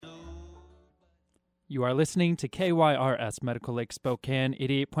You are listening to KYRS Medical Lake Spokane,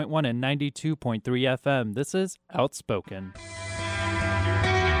 88.1 and 92.3 FM. This is Outspoken.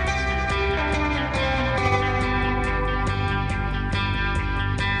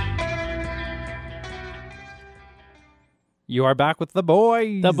 You are back with the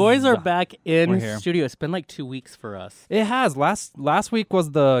boys. The boys are back We're in here. studio. It's been like 2 weeks for us. It has. Last week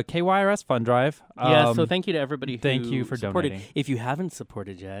was the KYRS Fund Drive. So thank you to everybody who thank you for supported. donating. If you haven't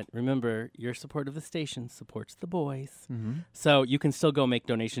supported yet, remember, your support of the station supports the boys. Mm-hmm. So you can still go make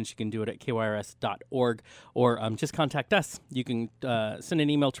donations. You can do it at kyrs.org or just contact us. You can send an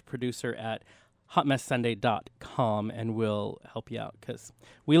email to producer at hotmesssunday.com and we'll help you out because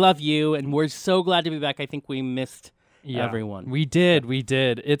we love you and we're so glad to be back. I think we missed everyone. We did.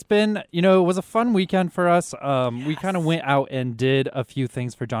 It's been, it was a fun weekend for us. We kind of went out and did a few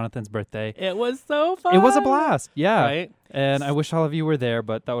things for Jonathan's birthday. It was so fun. It was a blast. Yeah. Right? And I wish all of you were there,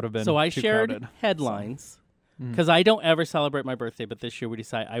 but that would have been So I too shared crowded. headlines because I don't ever celebrate my birthday, but this year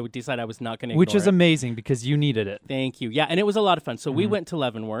I would decide I was not going to Which is it. amazing because you needed it. Thank you. Yeah, and it was a lot of fun. So we went to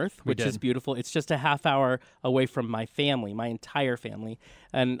Leavenworth, which is did. beautiful. It's just a half hour away from my family, my entire family.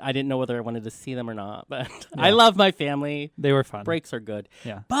 And I didn't know whether I wanted to see them or not, but I love my family. They were fun. Breaks are good.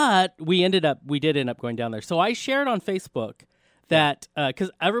 Yeah. But we did end up going down there. So I shared on Facebook that,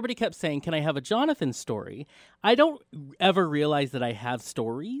 because everybody kept saying, can I have a Jonathan story? I don't ever realize that I have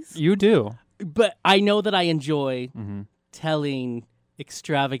stories, You do. but I know that I enjoy telling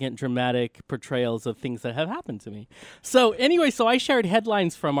extravagant, dramatic portrayals of things that have happened to me. So anyway, I shared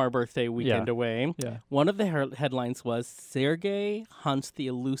headlines from our birthday weekend away. Yeah. One of the headlines was Sergei hunts the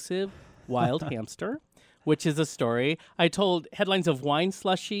elusive wild hamster, which is a story. I told headlines of wine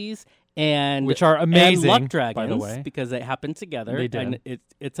slushies and Which are amazing, and luck dragons, by the way. because they happen together. They did. And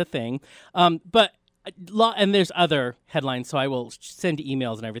it's a thing. But and there's other headlines, so I will send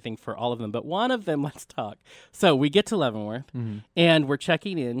emails and everything for all of them. But one of them, let's talk. So we get to Leavenworth, and we're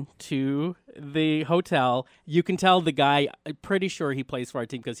checking in to the hotel. You can tell the guy, I'm pretty sure he plays for our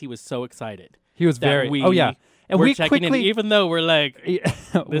team because he was so excited. He was that very. we Oh yeah. And were we checking quickly, in, even though we're like,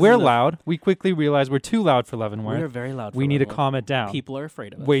 we're is a- loud. We quickly realized we're too loud for Leavenworth. we're very loud. We for need to Leavenworth. calm it down. People are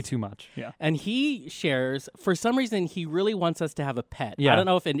afraid of us. Way too much. Yeah. And he shares, for some reason, he really wants us to have a pet. Yeah. I don't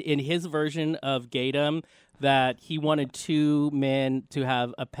know if in his version of Gaydom that he wanted two men to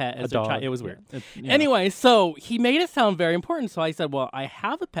have a pet as A their dog. child. It was weird. Yeah. Yeah. Anyway, so he made it sound very important. So I said, well, I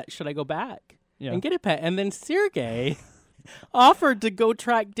have a pet. Should I go back Yeah. and get a pet? And then Sergey offered to go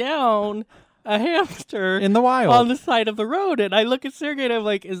track down a hamster In the wild. on the side of the road. And I look at Sergey and I'm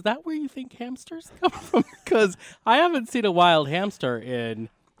like, is that where you think hamsters come from? Because I haven't seen a wild hamster in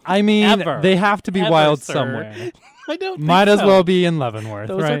I mean, ever. they have to be Ever, wild sir. somewhere. I don't think Might as so. well be in Leavenworth,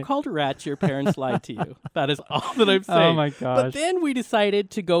 Those right? are called rats. Your parents lied to you. That is all that I'm saying. Oh, my gosh. But then we decided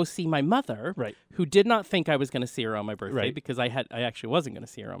to go see my mother, Right. who did not think I was going to see her on my birthday Right. because I actually wasn't going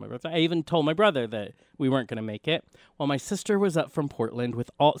to see her on my birthday. I even told my brother that we weren't going to make it. Well, my sister was up from Portland with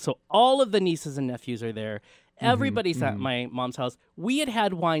all of the nieces and nephews are there. Everybody's at my mom's house. We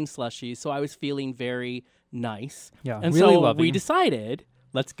had wine slushies, so I was feeling very nice. Yeah, and really so loving. we decided,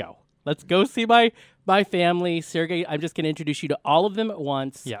 let's go. Let's go see my family. Sergey, I'm just going to introduce you to all of them at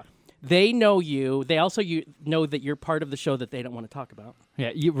once. Yeah. They know you. They also know that you're part of the show that they don't want to talk about. Yeah,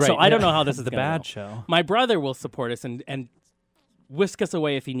 right. So I don't yeah. know how this is the gonna bad go. show. My brother will support us and whisk us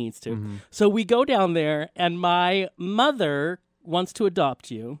away if he needs to. So we go down there, and my mother wants to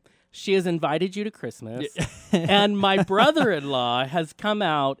adopt you. She has invited you to Christmas. And my brother-in-law has come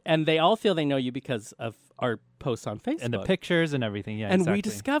out, and they all feel they know you because of our posts on Facebook. And the pictures and everything. Yeah, And exactly. we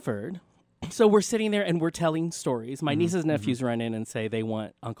discovered, so we're sitting there and we're telling stories. My nieces and nephews run in and say they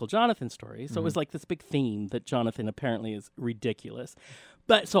want Uncle Jonathan stories. So it was like this big theme that Jonathan apparently is ridiculous.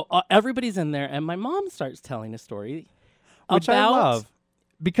 But so everybody's in there, and my mom starts telling a story Which about. I love.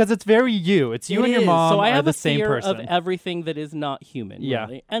 Because it's very you. It's you It and your is. mom so I are have the a same fear person. of everything that is not human, Yeah.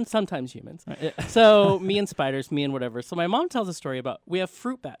 really, and sometimes humans. So me and spiders, me and whatever. So my mom tells a story about we have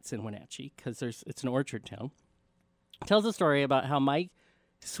fruit bats in Wenatchee because it's an orchard town. Tells a story about how my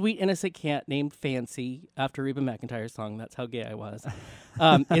sweet innocent cat named Fancy, after Reba McEntire's song, that's how gay I was,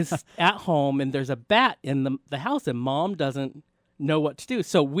 is at home and there's a bat in the house and mom doesn't know what to do.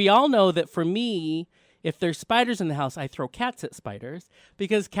 So we all know that for me, if there's spiders in the house, I throw cats at spiders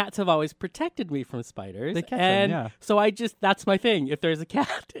because cats have always protected me from spiders. They catch and them, yeah. so that's my thing. If there's a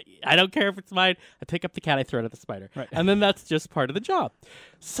cat, I don't care if it's mine. I pick up the cat, I throw it at the spider. Right. And then that's just part of the job.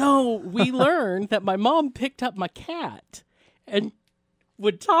 So we learned that my mom picked up my cat and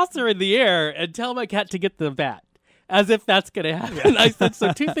would toss her in the air and tell my cat to get the bat, as if that's going to happen. I said,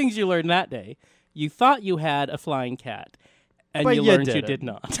 so two things you learned that day. You thought you had a flying cat. And But you you learned you didn't. did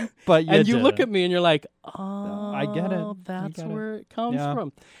not. But And you look didn't. at me and you're like, oh, I get it. I That's get it. where it comes Yeah.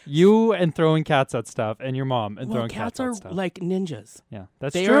 from. You and throwing cats at stuff, and your mom and Well, throwing cats at are stuff. like ninjas. Yeah,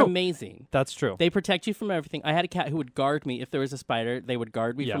 that's They true. are amazing. That's true. They protect you from everything. I had a cat who would guard me. If there was a spider, they would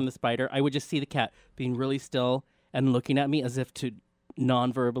guard me Yeah. from the spider. I would just see the cat being really still and looking at me as if to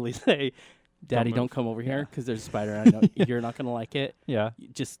non-verbally say, Daddy, don't come over here because there's a spider. I know you're not going to like it. Yeah.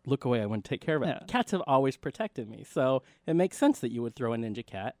 Just look away. I want to take care of it. Yeah. Cats have always protected me. So it makes sense that you would throw a ninja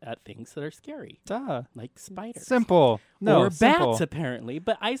cat at things that are scary, Duh. like spiders. Simple. No, or simple. bats, apparently.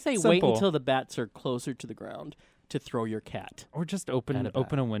 But I say wait Simple. until the bats are closer to the ground to throw your cat. Or just At open a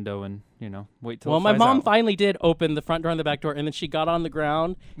bat. a window and, wait till Well, it my flies mom out. finally did open the front door and the back door, and then she got on the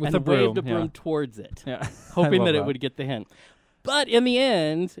ground With and a broom, waved a broom yeah. towards it, Yeah. hoping I that love it would get the hint. But in the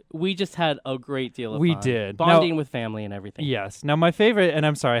end, we just had a great deal of We fun. did. Bonding with family and everything. Yes. Now, my favorite, and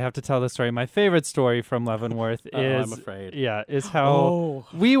I'm sorry, I have to tell this story. My favorite story from Leavenworth is, I'm afraid. yeah, is how Oh.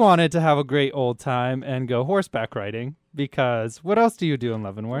 we wanted to have a great old time and go horseback riding. Because what else do you do in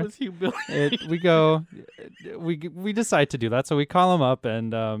Leavenworth? Was you Billy? We decide to do that. So we call him up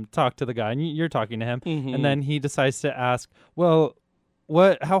and talk to the guy, and you're talking to him, Mhm. and then he decides to ask, well,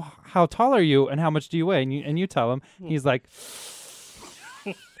 how tall are you and how much do you weigh? And you tell him. He's like,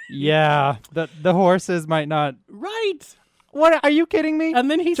 yeah, the horses might not. Right. What, are you kidding me?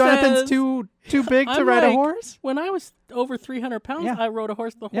 And then he Jonathan's says, too big to I'm ride a like, horse? When I was over 300 pounds, Yeah. I rode a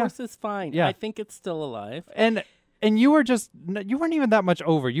horse. The Yeah. horse is fine. Yeah. I think it's still alive. And you were you weren't even that much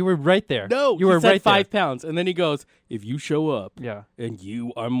over. You were right there. No, you were he said right 5 pounds. And then he goes, if you show up there. and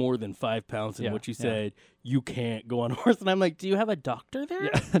you are more than 5 pounds in Yeah, what you yeah. said, you can't go on a horse. And I'm like, do you have a doctor there?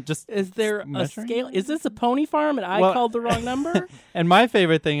 Yeah. Just Is there a measuring? scale? Is this a pony farm and I Well- called the wrong number? And my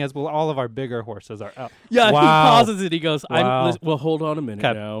favorite thing is, well, all of our bigger horses are out. Yeah, Wow. he pauses it. He goes, Wow. well, hold on a minute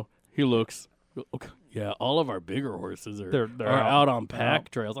Okay. now. He looks, okay. Yeah, all of our bigger horses are, They're are out. out on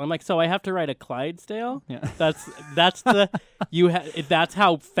pack trails. I'm like, so I have to ride a Clydesdale? Yeah. That's the that's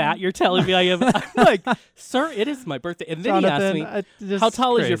how fat you're telling me I am. I'm like, sir, it is my birthday. And then Jonathan, he asked me, just how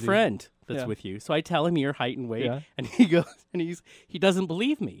tall is your crazy. friend that's Yeah. with you? So I tell him your height and weight, Yeah. and he goes, and he doesn't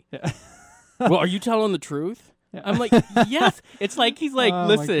believe me. Yeah. Well, are you telling the truth? Yeah. I'm like, yes. It's like he's like, Oh, my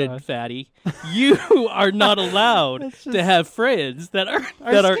listen, gosh. fatty, you are not allowed It's to just- have friends that are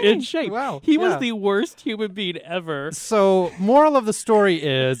in skinny. shape. Wow. He was Yeah. the worst human being ever. So, moral of the story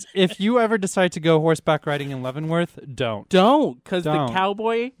is, if you ever decide to go horseback riding in Leavenworth, don't. Don't, because the Don't.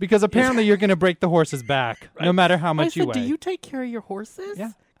 cowboy. Because apparently you're going to break the horse's back, no matter how I much you said, weigh. do you take care of your horses?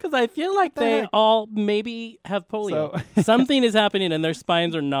 Yeah. Because I feel like the they heck? all maybe have polio. So- Something is happening and their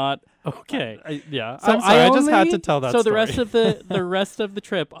spines are not okay. Yeah, So I'm sorry. I just had to tell that So the story. rest of the rest of the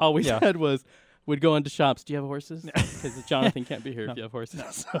trip, all we Yeah. said was, would go into shops. Do you have horses? Because Jonathan can't be here if you have horses.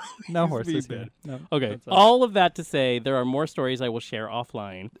 So no it's horses bad. here. No, Okay. that's All of that to say, there are more stories I will share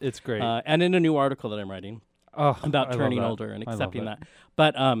offline, It's great. and in a new article that I'm writing oh, about I love turning that. older and I love accepting it. that.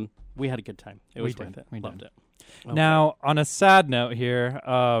 But we had a good time. It We was did. worth it. We Loved did. it. Okay. Now, on a sad note here,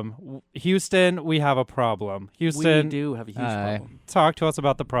 Houston, we have a problem. we Houston, do have a huge Hi. problem. talk to us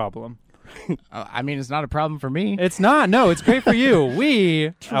about the problem. I mean, it's not a problem for me. It's not. No, it's great for you.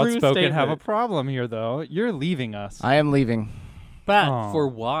 We, True outspoken, have a statement. problem here, though. You're leaving us. I am leaving. But Oh. for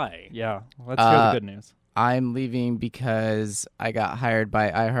why? Yeah, let's hear the good news. I'm leaving because I got hired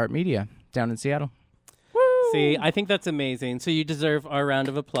by iHeartMedia down in Seattle. See, I think that's amazing. So you deserve our round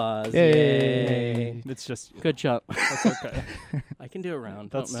of applause. Yay. It's just Good job. that's okay. I can do a round.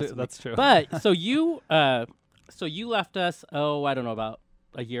 That's Don't mess true. with me. That's true. But so you left us. Oh, I don't know, about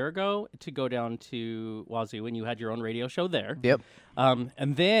a year ago to go down to Wazoo, and you had your own radio show there. Yep. And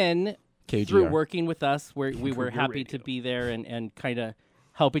then KGR. through working with us, where we were Cougar happy to Radio. be there and kind of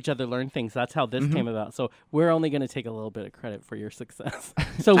help each other learn things. That's how Mm-hmm. this came about. So we're only going to take a little bit of credit for your success.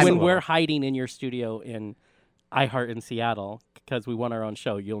 So when we're hiding in your studio in iHeart in Seattle because we won our own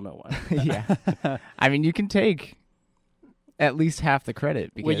show, you'll know why. Yeah. I mean, you can take at least half the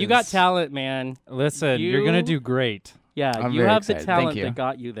credit. Because Well, you got talent, man. Listen, you're gonna You- do great. Yeah, I'm you very have the excited. Thank talent you. that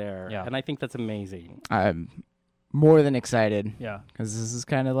got you there, Yeah. and I think that's amazing. I'm more than excited Yeah. because this is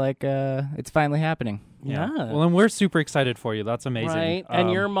kind of like it's finally happening. Yeah. Well, and we're super excited for you. That's amazing. Right,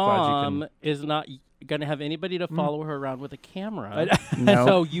 and your Glad you mom is not going to have anybody to follow her around with a camera. No.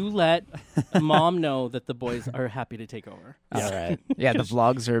 So you let mom know that the boys are happy to take over. All right. Yeah, the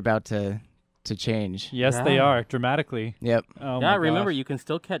vlogs are about to change. Yes, they Yeah. are dramatically. Yep. Oh Yeah, my remember, gosh. you can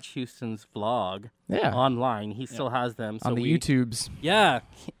still catch Houston's vlog Yeah. online. He still has them. So On the we, YouTubes. Yeah.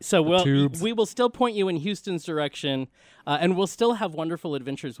 So tubes. we will still point you in Houston's direction, and we'll still have wonderful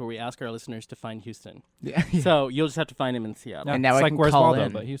adventures where we ask our listeners to find Houston. Yeah. So you'll just have to find him in Seattle. Yeah, And now it's I like can Where's call Waldo,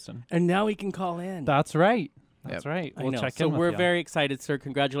 in. but Houston. And now he can call in. That's right. That's Yep. right. I We'll know. check So in with we're you. very excited, sir.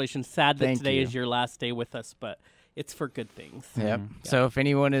 Congratulations. Sad that Thank today you. is your last day with us, but it's for good things. Yep. Mhm. So if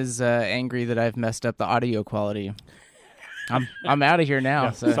anyone is angry that I've messed up the audio quality, I'm out of here now.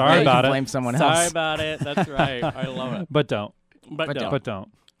 Yeah, So sorry you about can it. blame someone Sorry else. about it. That's right. I love it. But don't. But But don't. But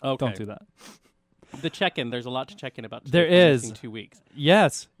don't. Okay. Don't do that. The check-in. There's a lot to check in about. There today for is. missing 2 weeks.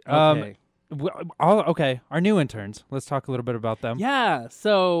 Yes. Okay. Okay. Our new interns. Let's talk a little bit about them. Yeah,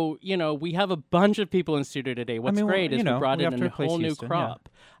 so we have a bunch of people in studio today. What's mean, great is we brought we in have to a replace whole new Houston, yeah. crop.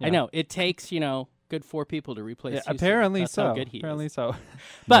 Yeah. I know it takes good 4 people to replace. Yeah, Houston. apparently That's so. How good he apparently is. so.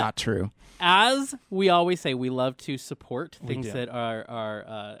 But Not true. as we always say, we love to support We things do. that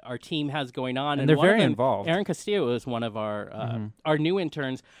our team has going on, And they're one of very them, involved. Aaron Castillo is one of our new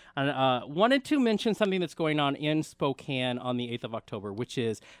interns, and wanted to mention something that's going on in Spokane on the 8th of October, which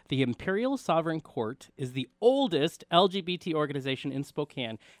is the Imperial Sovereign Court is the oldest LGBT organization in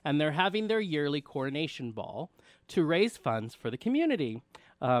Spokane, and they're having their yearly coronation ball to raise funds for the community.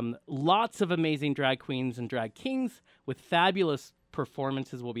 Lots of amazing drag queens and drag kings with fabulous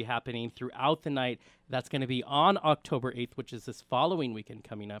performances will be happening throughout the night. That's going to be on October 8th, which is this following weekend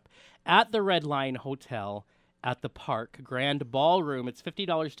coming up, at the Red Lion Hotel at the Park Grand Ballroom. It's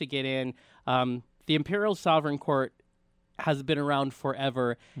 $50 to get in. The Imperial Sovereign Court has been around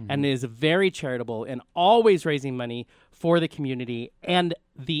forever and is very charitable and always raising money for the community and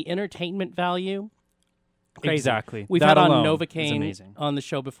the entertainment value. Crazy. Exactly. We've That had on alone is Novocaine amazing. on the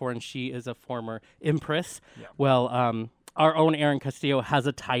show before, and she is a former Empress. Yeah. Well, our own Aaron Castillo has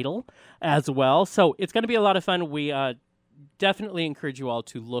a title as well. So it's going to be a lot of fun. We definitely encourage you all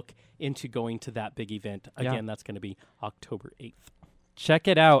to look into going to that big event. Yeah. Again, that's going to be October 8th. Check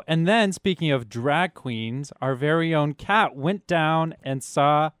it out. And then, speaking of drag queens, our very own Kat went down and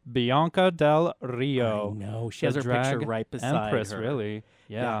saw Bianca Del Rio. No, she the has her picture drag right beside Empress, her. really.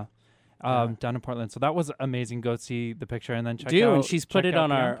 Yeah. Yeah. Down in Portland. So that was amazing. Go see the picture and then check Do out. and she's put check it out on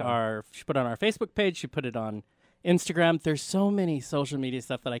Bianca. she put it on our Facebook page. She put it on Instagram. There's so many social media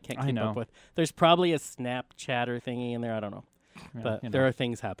stuff that I can't I keep know. up with. There's probably a Snapchatter thingy in there. I don't know. Yeah, But you know. there are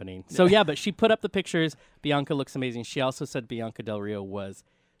things happening. So yeah, but she put up the pictures. Bianca looks amazing. She also said Bianca Del Rio was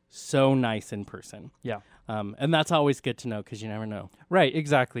so nice in person. Yeah. And that's always good to know because you never know. Right,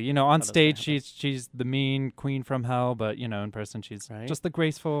 exactly. You know, on That doesn't stage happen. she's the mean queen from hell, but in person she's Right. just the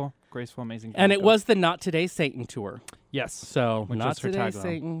graceful, amazing. And it Bianca. was the Not Today Satan tour. yes. So Which Not was her Today tagline.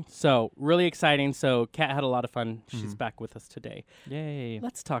 Satan. So really exciting. So Kat had a lot of fun. Mm-hmm. She's back with us today. Yay.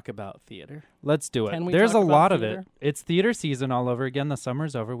 Let's talk about theater. Let's do it. Can we There's a talk about lot of theater? it. It's theater season all over again. The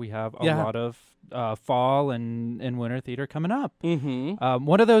summer's over. We have a Yeah. lot of fall and winter theater coming up. Mm-hmm.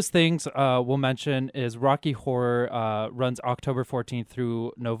 One of those things we'll mention is Rocky Horror runs October 14th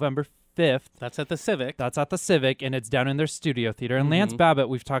through November 5th. That's at the Civic. That's at the Civic, and it's down in their studio theater. And Lance Mhm. Babbitt,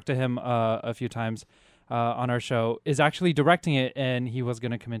 we've talked to him a few times on our show, is actually directing it, and he was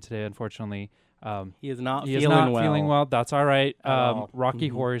going to come in today. Unfortunately, He is not he feeling is not well. feeling well. That's all right. At all. Rocky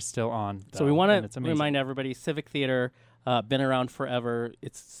Mhm. Horror is still on. So we though, want and it's to amazing. remind everybody, Civic Theater, been around forever.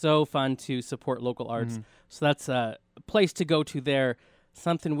 It's so fun to support local arts. Mhm. So that's a place to go to there.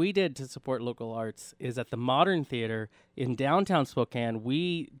 Something we did to support local arts is at the Modern Theater in downtown Spokane.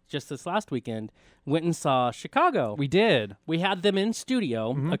 We, just this last weekend, went and saw Chicago. We did. We had them in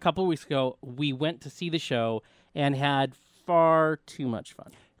studio Mhm. a couple weeks ago. We went to see the show and had far too much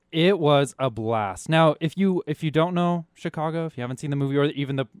fun. It was a blast. Now, if you don't know Chicago, if you haven't seen the movie or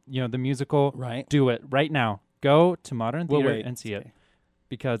even the the musical, Right. do it right now. Go to Modern We'll Theater wait. and see it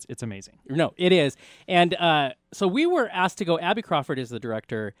because it's amazing. No, it is. And so we were asked to go. Abby Crawford is the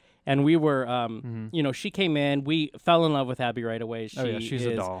director. And we were, she came in. We fell in love with Abby right away. She Oh, yeah, she's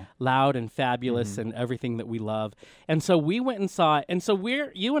a is doll. loud and fabulous and everything that we love. And so we went and saw it. And so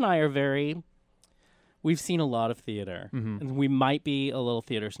you and I are we've seen a lot of theater. And we might be a little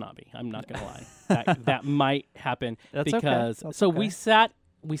theater snobby. I'm not going to lie. That might happen. That's okay. because That's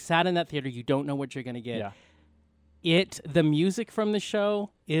we sat in that theater. You don't know what you're going to get. Yeah. The music from the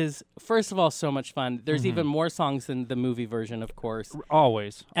show is, first of all, so much fun. There's even more songs than the movie version, of course.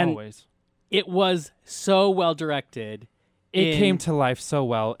 Always. And always. It was so well directed. It came to life so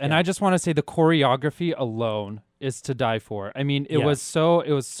well. And Yeah. I just want to say the choreography alone is to die for. I mean, it Yeah. was so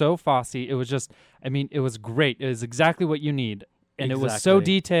Fosse. It was just, it was great. It was exactly what you need. And it was so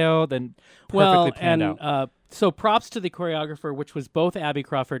Exactly. detailed and perfectly planned out. So props to the choreographer, which was both Abby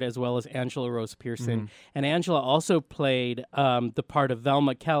Crawford as well as Angela Rose Pearson. Mm-hmm. And Angela also played the part of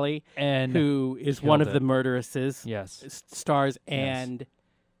Velma Kelly, And who is killed one of it. the murderesses yes, stars. And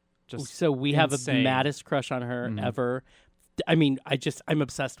just so we have insane. a maddest crush on her ever. I mean, I'm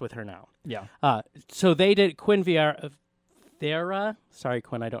obsessed with her now. yeah. So they did Quinn Thera. Sorry,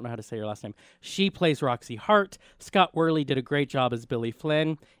 Quinn, I don't know how to say your last name. She plays Roxy Hart. Scott Worley did a great job as Billy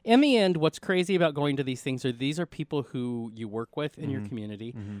Flynn. In the end, what's crazy about going to these things are these are people who you work with in your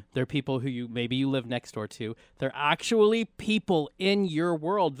community. They're people who maybe you live next door to. They're actually people in your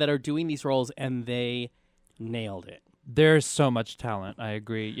world that are doing these roles, and they nailed it. There's so much talent. I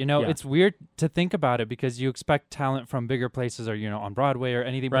agree. It's weird to think about it because you expect talent from bigger places or, on Broadway or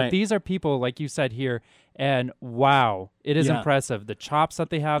anything. Right. But these are people, like you said here, and wow, it is impressive. The chops that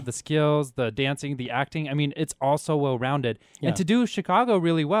they have, the skills, the dancing, the acting. I mean, it's all so well-rounded. Yeah. And to do Chicago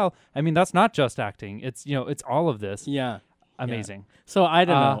really well, I mean, that's not just acting. It's, it's all of this. Yeah. Amazing. So I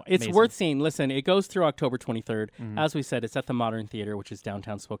don't know. It's Amazing. worth seeing. Listen, it goes through October 23rd. As we said, it's at the Modern Theater, which is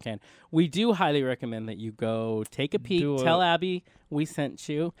downtown Spokane. We do highly recommend that you go take a peek, tell Abby we sent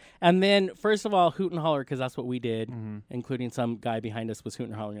you. And then, first of all, hoot and holler, because that's what we did, including some guy behind us was hoot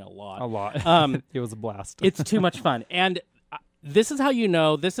and hollering a lot. A lot. It was a blast. It's too much fun. And this is how you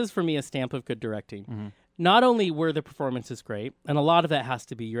know, this is for me a stamp of good directing. Not only were the performances great, and a lot of that has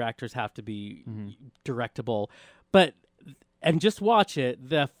to be, your actors have to be directable, but... And just watch it.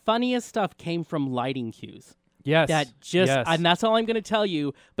 The funniest stuff came from lighting cues. Yes. And that's all I'm going to tell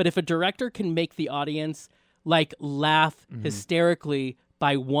you. But if a director can make the audience laugh hysterically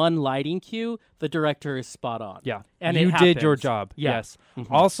by one lighting cue, the director is spot on. Yeah. And you it did your happens. job. Yeah. Yes.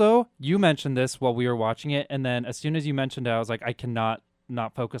 Also, you mentioned this while we were watching it. And then as soon as you mentioned it, I was like, I cannot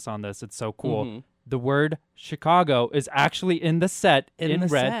not focus on this. It's so cool. The word Chicago is actually in the set in the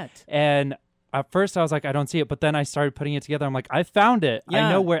red. set. And at first I was like, I don't see it. But then I started putting it together. I'm like, I found it. Yeah,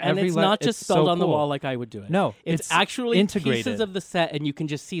 I know where and every it's not just spelled on the cool. wall like I would do it. No, it's it's actually integrated. pieces of the set, and you can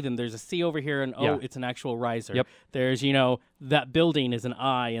just see them. There's a C over here, and it's an actual riser. Yep. There's that building is an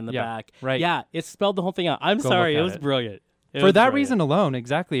I in the back. Right. Yeah, it's spelled the whole thing out. I'm Go sorry, look it at was it. brilliant. It For was that brilliant. reason alone,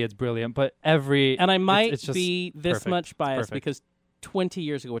 exactly, it's brilliant. But And I might it's just be this perfect. much It's biased perfect. because 20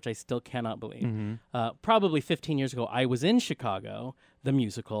 years ago, which I still cannot believe, probably 15 years ago, I was in Chicago, the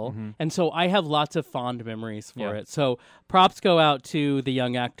musical, and so I have lots of fond memories for it. So props go out to the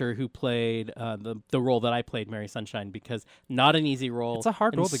young actor who played the role that I played, Mary Sunshine, because not an easy role. It's a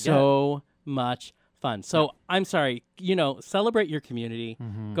hard and role to get. so much fun. So I'm sorry, celebrate your community.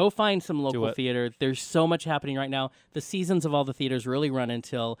 Go find some local it. theater. There's so much happening right now. The seasons of all the theaters really run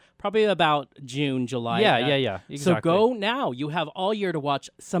until probably about June, July. Yeah. Exactly. So go now. You have all year to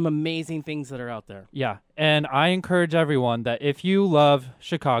watch some amazing things that are out there. Yeah. And I encourage everyone that if you love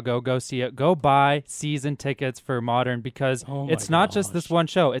Chicago, go see it. Go buy season tickets for Modern because it's not just this one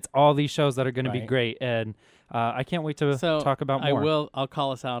show. It's all these shows that are going to be Right. great. And I can't wait to talk about more. I'll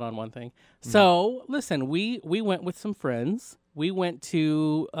call us out on one thing. So listen, we went with some friends. We went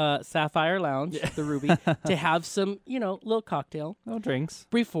to Sapphire Lounge, the Ruby, to have some, little cocktail No drinks.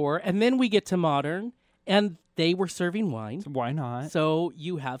 before. And then we get to Modern, and they were serving wine. Why not? So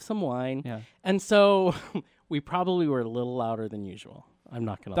you have some wine. Yeah. And so we probably were a little louder than usual. I'm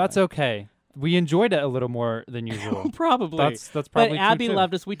not going to lie. That's okay. We enjoyed it a little more than usual. Probably. That's probably But Abby true too.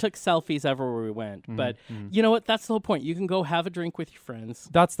 loved us. We took selfies everywhere we went. But you know what? That's the whole point. You can go have a drink with your friends.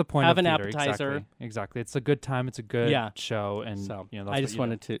 That's the point Have of an theater. appetizer. Exactly. It's a good time. It's a good show. And So that's I what just you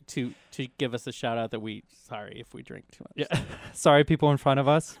wanted to give us a shout out that sorry if we drink too much. Yeah. Sorry, people in front of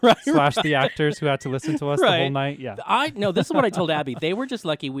us. Slash the actors who had to listen to us the whole night. Yeah. This is what I told Abby. They were just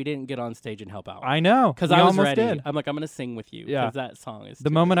lucky we didn't get on stage and help out. I know. Because We I was almost ready. did. I'm like, I'm going to sing with you. Yeah. Because that song is The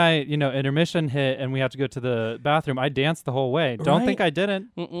moment intermission hit and we had to go to the bathroom, I danced the whole way. Don't think I didn't.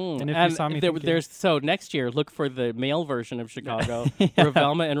 And if you saw me so next year, look for the male version of Chicago, where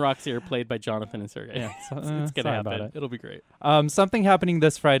Velma and Roxy are played by Jonathan and Sergey. Yeah, it's going to sorry about happen. it. It'll be great. Something happening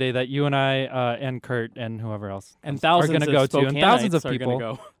this Friday that you and I and Kurt and whoever else And are thousands going to go to, and thousands of are people.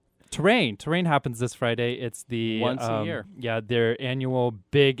 gonna go. Terrain happens this Friday. It's the Once a year. Yeah, their annual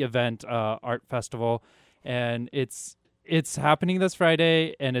big event, art festival, and it's happening this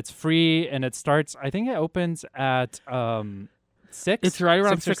Friday, and it's free, and it starts. I think it opens at 6. It's right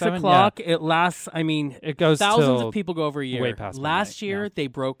around 6 or 6 7. o'clock. Yeah. It lasts. I mean, It goes thousands till of people go over a year. way past Last midnight, year yeah. they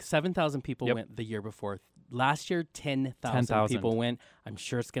broke 7,000 people Yep. went the year before. Last year 10,000 10,000. people went. I'm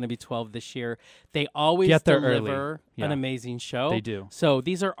sure it's going to be 12 this year. They always Get there deliver early. Yeah. an amazing show. They do. So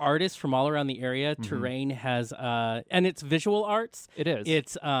these are artists from all around the area. Terrain has and it's visual arts. It is.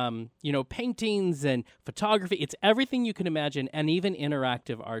 It's paintings and photography. It's everything you can imagine, and even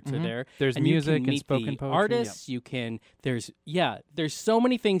interactive arts are there. There's and you music can and meet spoken the poetry, artists. You can. There's so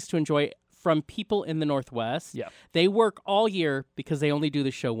many things to enjoy from people in the Northwest. Yeah. They work all year because they only do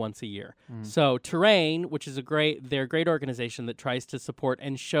the show once a year. So Terrain, which is they're a great organization that tries to support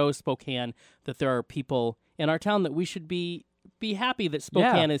and show Spokane that there are people in our town that we should be be happy that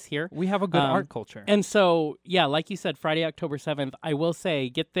Spokane is here. We have a good art culture. And so, yeah, like you said, Friday, October 7th, I will say,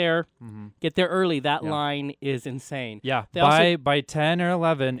 get there early. That line is insane. Yeah, They by 10 or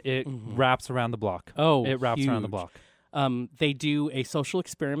 11, it wraps around the block. Oh, it wraps around the huge. block. They do a social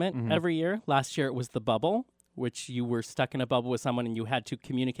experiment every year. Last year it was the bubble, which you were stuck in a bubble with someone and you had to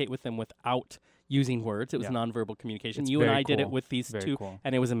communicate with them without using words. It was nonverbal communication. You and I did it with these two,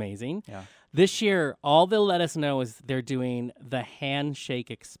 and it was amazing. Yeah. This year, all they'll let us know is they're doing the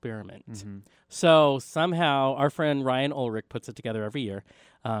handshake experiment. So somehow, our friend Ryan Ulrich puts it together every year.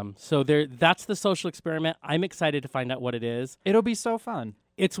 So that's the social experiment. I'm excited to find out what it is. It'll be so fun.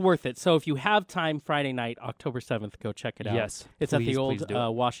 It's worth it. So if you have time, Friday night, October 7th, go check it out. Yes, it's at the please old do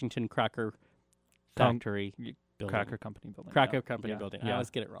it. Washington Cracker Factory building. Cracker Company building. Cracker Company Yeah. building. Yeah. I always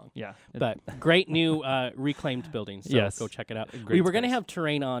get it wrong. Yeah. But great new reclaimed building. So Yes. go check it out. Great We were going to space. have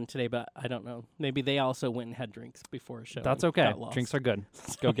Terrain on today, but I don't know. Maybe they also went and had drinks before a show. That's and okay. got lost. Drinks are good.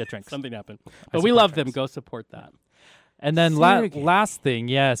 Go get drinks. Something happened. But we love them. drinks. Go support that. And then Surrogate. last thing,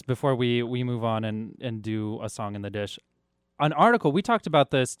 yes, before we move on and do a song in the dish, an article, we talked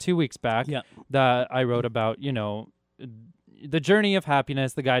about this 2 weeks back Yeah. that I wrote about, the journey of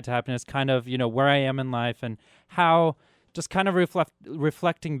happiness, the guide to happiness, kind of, where I am in life and how just kind of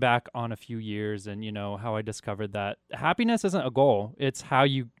reflecting back on a few years and, how I discovered that happiness isn't a goal. It's how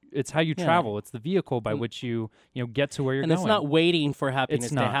you travel. It's the vehicle by which you get to where you're And going. it's not waiting for happiness It's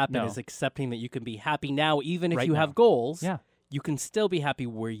to not, happen. no. It's accepting that you can be happy now, even if Right you now. have goals. Yeah. You can still be happy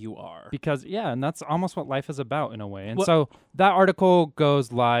where you are. Because and that's almost what life is about in a way. And Well- so that article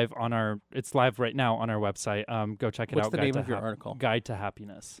goes live it's live right now on our website. Go check it What's out. the name of your article? Guide to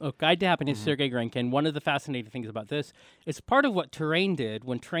Happiness. Oh, Guide to Happiness, Sergey Grenkin. One of the fascinating things about this is part of what Terrain did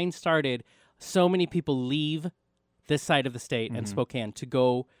when Terrain started. So many people leave this side of the state and Spokane to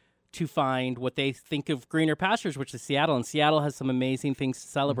go to find what they think of greener pastures, which is Seattle. And Seattle has some amazing things to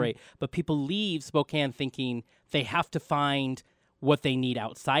celebrate. But people leave Spokane thinking they have to find what they need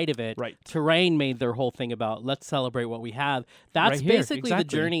outside of it. Right. Terrain made their whole thing about let's celebrate what we have. That's Right here. basically the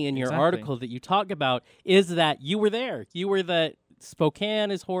Exactly. journey in your Exactly. article that you talk about is that you were there. You were the Spokane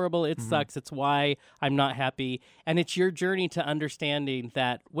is horrible. It sucks. It's why I'm not happy. And it's your journey to understanding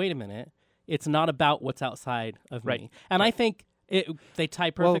that, wait a minute, it's not about what's outside of Right. me. And I think they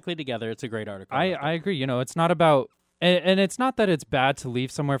tie perfectly together. It's a great article. I agree. It's not about and it's not that it's bad to leave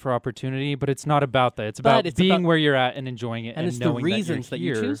somewhere for opportunity, but it's not about that. It's about being where you're at and enjoying it and it's the knowing reasons that that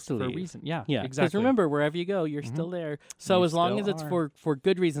you're you here choose to for leave. a reason. Yeah, Yeah, because exactly. remember, wherever you go, you're still there. So You as long as still it's are. for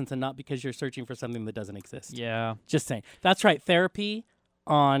good reasons and not because you're searching for something that doesn't exist. Yeah. Just saying. That's right. Therapy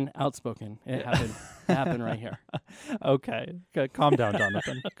on Outspoken. It happened. It happened right here. Okay. Calm down,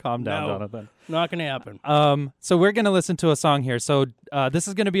 Jonathan. Calm down, No. Jonathan. Not going to happen. So we're going to listen to a song here. So this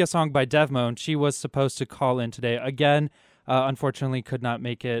is going to be a song by Devmone. She was supposed to call in today. Again, unfortunately could not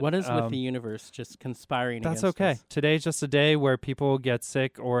make it. What is with the universe just conspiring That's against okay. us? Today's just a day where people get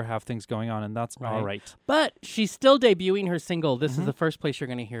sick or have things going on, and that's all right. But she's still debuting her single. This is the first place you're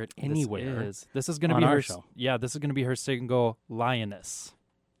going to hear it anywhere. This is going to on be our her show. Yeah, this is going to be her single Lioness.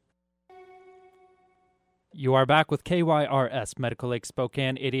 You are back with KYRS Medical Lake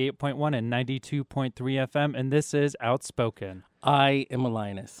Spokane 88.1 and 92.3 FM, and this is Outspoken. I am a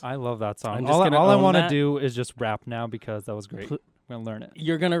lioness. I love that song. I'm just All gonna I own want to that. do is just rap now because that was great. I'm going to learn it.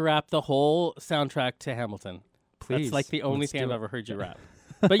 You're going to rap the whole soundtrack to Hamilton. Please. That's like the only Let's thing do I've it. ever heard you rap.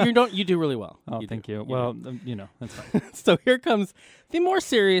 But you do really well. Oh, You thank do. you. You Well, do. that's fine. So here comes the more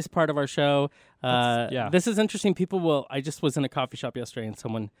serious part of our show. Yeah. This is interesting. I just was in a coffee shop yesterday and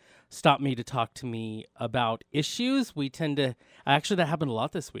someone stopped me to talk to me about issues. Actually, that happened a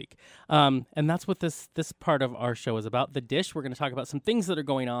lot this week. And that's what this part of our show is about. The Dish, we're going to talk about some things that are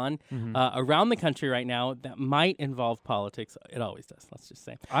going on around the country right now that might involve politics. It always does, let's just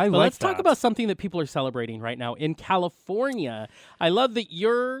say. But let's talk about something that people are celebrating right now in California. I love that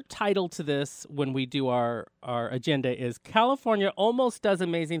your title to this when we do our agenda is California almost does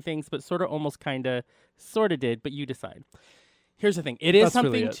amazing things, but sort of did, but you decide. Here's the thing. It is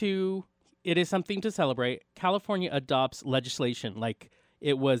something to celebrate. California adopts legislation like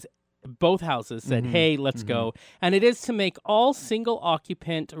it was both houses said, hey, let's go. And it is to make all single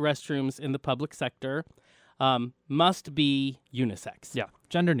occupant restrooms in the public sector must be unisex. Yeah,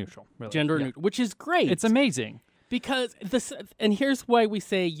 gender neutral. Really. Neutral, which is great. It's amazing. Because and here's why we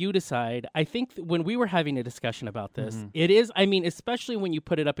say you decide. I think when we were having a discussion about this, it is, especially when you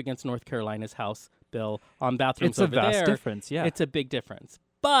put it up against North Carolina's House bill on bathrooms It's a over vast there, difference, yeah. It's a big difference.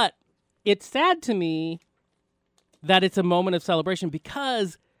 But it's sad to me that it's a moment of celebration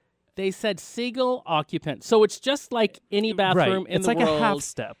because they said single occupant. So it's just like any bathroom in it's the like world a half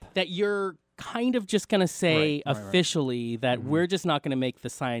step. that you're kind of just going to say Right. officially that we're just not going to make the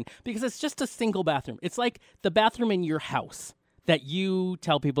sign because it's just a single bathroom. It's like the bathroom in your house that you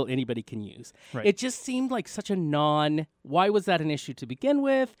tell people anybody can use. Right. It just seemed like such a why was that an issue to begin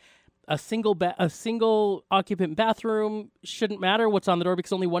with? A single occupant bathroom shouldn't matter what's on the door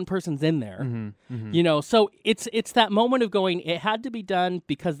because only one person's in there. You know, so it's that moment of going, it had to be done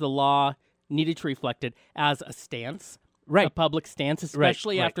because the law needed to reflect it as a stance. Right. A public stance,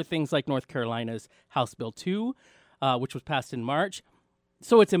 especially right. after things like North Carolina's House Bill 2, which was passed in March.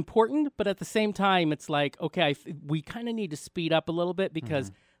 So it's important, but at the same time, it's like, okay, we kind of need to speed up a little bit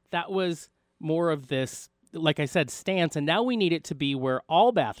because that was more of this, like I said, stance. And now we need it to be where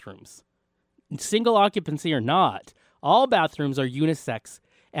all bathrooms, single occupancy or not, all bathrooms are unisex.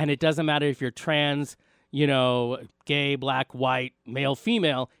 And it doesn't matter if you're trans, you know, gay, black, white, male,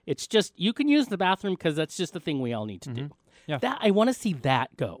 female. It's just, you can use the bathroom because that's just the thing we all need to do. Yeah. That I want to see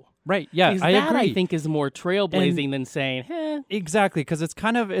that go. Right. Yeah, Because I that, agree. I think, is more trailblazing than saying, Exactly, because it's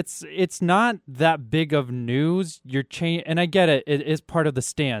kind of it's not that big of news. You're and I get it. It is part of the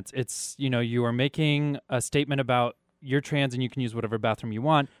stance. It's, you know, you are making a statement about you're trans and you can use whatever bathroom you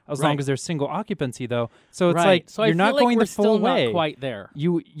want as long as there's single occupancy, though. So it's like so you're I not feel like going we're the full still way. Not quite there.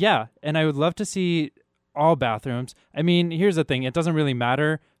 And I would love to see all bathrooms. I mean, here's the thing: it doesn't really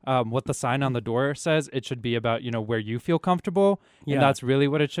matter what the sign on the door says. It should be about, you know, where you feel comfortable, Yeah. and that's really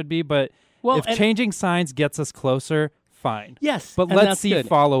what it should be. But Well, if and- changing signs gets us closer, fine. Yes, But and let's that's see good.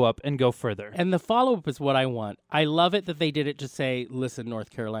 follow up and go further. And the follow up is what I want. I love it that they did it to say, "Listen,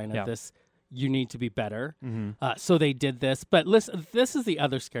 North Carolina, Yeah. this you need to be better." So they did this. But listen, this is the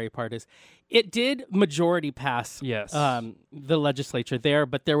other scary part: is it did majority pass Yes. the legislature there,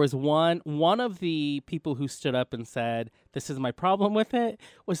 but there was one of the people who stood up and said, "This is my problem with it,"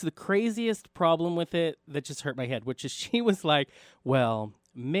 was the craziest problem with it that just hurt my head, which is she was like, "Well,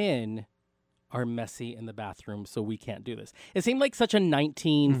 men are messy in the bathroom, so we can't do this." It seemed like such a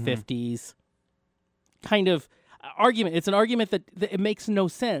 1950s kind of argument. It's an argument that it makes no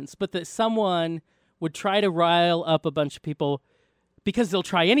sense, but that someone would try to rile up a bunch of people because they'll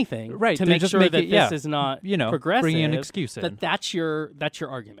try anything Right, to they make just sure make that it- yeah, this is not, you know, progressive. bringing an excuse in. That's your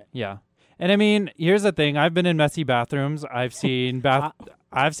argument. Yeah. And I mean, here's the thing. I've been in messy bathrooms. I've seen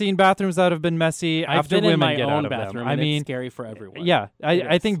I've seen bathrooms that have been messy I've after been women in my get own out of bathroom, them. I and mean, it's scary for everyone. yeah, I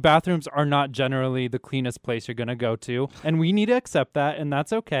is. think bathrooms are not generally the cleanest place you're going to go to, and we need to accept that, and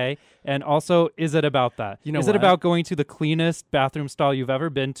that's okay. And also, is it about that? You know is what? it about going to the cleanest bathroom stall you've ever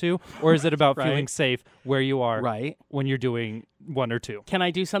been to, or is it about Right. feeling safe where you are Right. when you're doing one or two? Can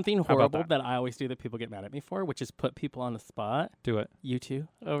I do something about horrible that? that I always do that people get mad at me for, which is put people on the spot? Do it. You two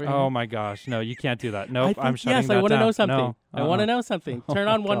over here. Oh my gosh, no, you can't do that. Nope, I think, I'm shutting yes, that I want to down. know something. No, I want to know something. Turn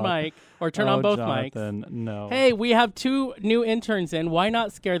on one God. mic or turn on both Jonathan, mics. No. Hey, we have 2 new interns in. Why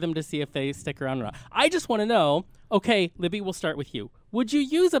not scare them to see if they stick around or not? I just want to know. Okay, Libby, we'll start with you. Would you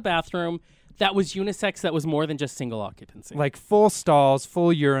use a bathroom that was unisex, that was more than just single occupancy? Like full stalls, full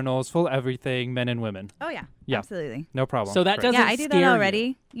urinals, full everything, men and women. Oh yeah, Yeah. absolutely. No problem. So that Great. doesn't Yeah, I do scare that you.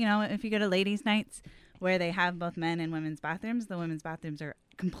 already. You know, if you go to ladies' nights where they have both men and women's bathrooms, the women's bathrooms are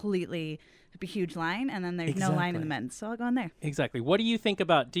completely a huge line, and then there's no line in the Exactly. men's. So I'll go in there. Exactly. What do you think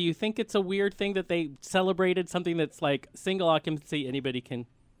about? Do you think it's a weird thing that they celebrated something that's like single occupancy, anybody can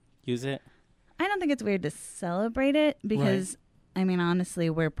use it? I don't think it's weird to celebrate it because, I mean, honestly,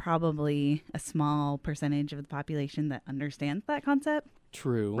 we're probably a small percentage of the population that understands that concept.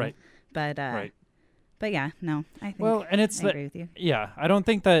 True. Right. But Right. but yeah, no, I think Well, and it's I agree with you. yeah, I don't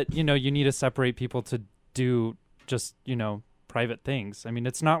think that, you know, you need to separate people to do just, you know, private things. I mean,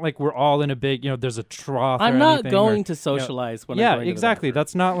 it's not like we're all in a big, you know, there's a trough. I'm or not anything, going or, to socialize when yeah, I'm going to the exactly. bathroom.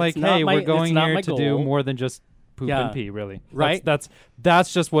 That's not like, It's not hey, my- we're it's going not here my to do goal. more than just poop Yeah. and pee. Really, Right.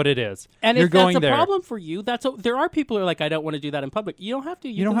 That's just what it is. And You're if that's going a there. problem for you, there are people who are like, I don't want to do that in public. You don't have to.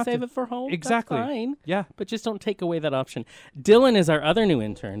 You don't can have save to. it for home. Exactly. That's fine. Yeah. But just don't take away that option. Dylan is our other new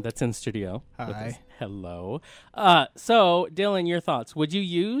intern that's in studio. with Hi. us. Hello. So, Dylan, your thoughts. Would you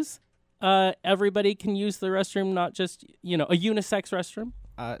use everybody can use the restroom, not just, you know, a unisex restroom?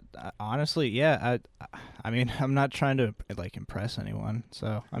 Honestly, yeah. I mean, I'm not trying to like impress anyone.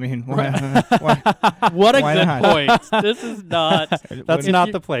 So I mean, why? What a Why good not? point. This is not. That's if not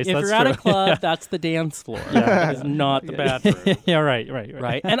you- the place. If That's you're at a true. club, that's the dance floor. That is not the bathroom. yeah, right.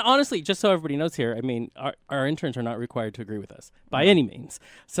 Right. And honestly, just so everybody knows here, I mean, our interns are not required to agree with us by any means.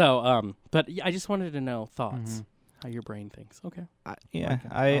 So, but yeah, I just wanted to know thoughts, how your brain thinks. Okay. Yeah,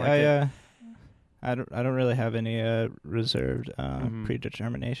 I like I don't really have any reserved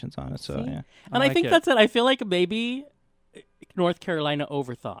predeterminations on it. So See? yeah. And I like think it. that's it. I feel like maybe North Carolina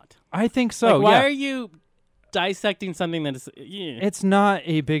overthought. I think so. Like, why yeah. are you? dissecting something that is. It's not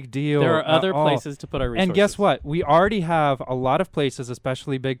a big deal. There are other at all. places to put our resources. And guess what? We already have a lot of places,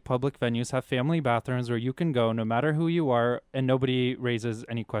 especially big public venues, have family bathrooms where you can go no matter who you are, and nobody raises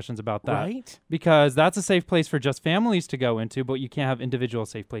any questions about that. Right? Because that's a safe place for just families to go into, but you can't have individual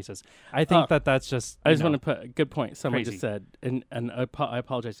safe places. I think that's just. I just want to put a good point. Someone crazy. just said, and I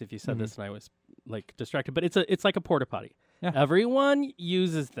apologize if you said Mm-hmm. this and I was like distracted, but it's like a porta potty. Yeah. Everyone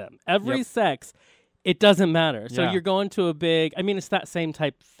uses them. Every Yep. sex. It doesn't matter. So Yeah. you're going to a big. I mean, it's that same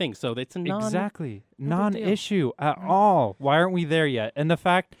type thing. So it's a Exactly. deal. Non-issue at all. Why aren't we there yet? And the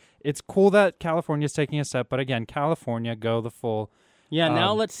fact, it's cool that California's taking a step, but again, California, go the full. Yeah.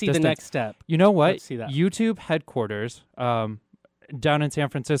 Now let's see distance. the next step. You know what? Let's see that. YouTube headquarters down in San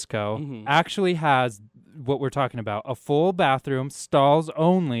Francisco Mhm. actually has what we're talking about, a full bathroom, stalls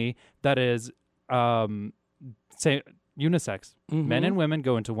only, that is say unisex. Men Mhm. and women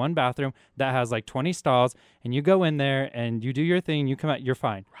go into one bathroom that has like 20 stalls, and you go in there and you do your thing, you come out, you're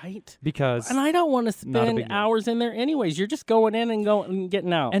fine. Right. Because And I don't want to Not a spend big deal. hours in there anyways. You're just going in and going and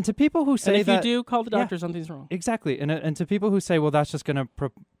getting out. and to people who And say if that you do, call the yeah. doctor. Something's wrong. Exactly. And to people who say, well, that's just going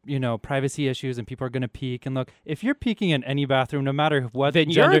to, privacy issues and people are going to peek and look. If you're peeking in any bathroom, no matter what Then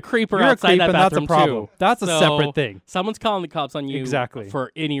gender, you're a creeper you're outside a creep, that and that's a bathroom, problem. too. That's a So, separate thing. Someone's calling the cops on you Exactly.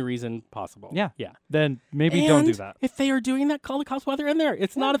 for any reason possible. Yeah. Yeah. Then maybe don't do And that. If they are doing that, call the cops while they're in there.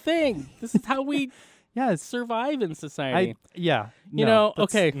 It's not a thing. This is how we Yes. survive in society. Yeah. You no, know,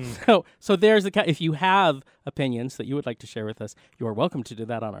 that's- okay. So there's the if you have opinions that you would like to share with us, you are welcome to do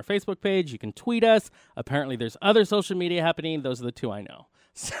that on our Facebook page. You can tweet us. Apparently, there's other social media happening. Those are the two I know.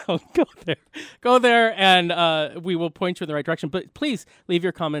 So go there, and we will point you in the right direction. But please leave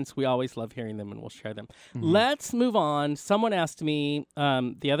your comments. We always love hearing them, and we'll share them. Let's move on. Someone asked me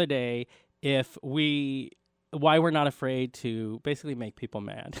the other day why we're not afraid to basically make people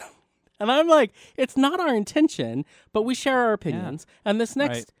mad. And I'm like, it's not our intention, but we share our opinions. And this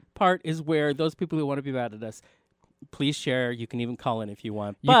next part is where those people who want to be mad at us, please share. You can even call in if you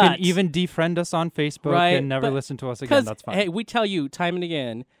want. You can even defriend us on Facebook and never but- listen to us again. That's fine. Hey, we tell you time and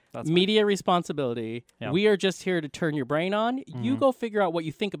again, That's fine. media responsibility. Yeah. We are just here to turn your brain on. You go figure out what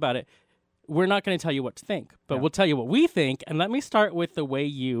you think about it. We're not going to tell you what to think, but we'll tell you what we think. And let me start with the way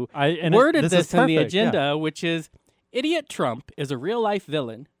you worded this this is in the perfect, yeah. agenda, which is idiot Trump is a real life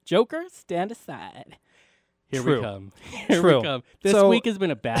villain. Joker, stand aside. Here True. we come. Here True. we come. This So- week has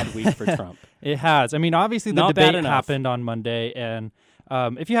been a bad week for Trump. It has. I mean, obviously the Not bad debate enough. happened on Monday, and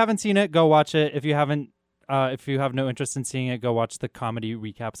if you haven't seen it, go watch it. If you haven't, if you have no interest in seeing it, go watch the comedy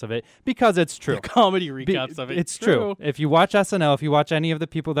recaps of it because it's true. Comedy recaps of it. It's true. If you watch SNL, if you watch any of the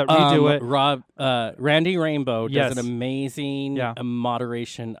people that redo it, Randy Rainbow does Yes. an amazing Yeah.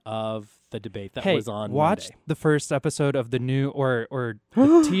 moderation of the debate that hey, was on watch Monday. the first episode of the new or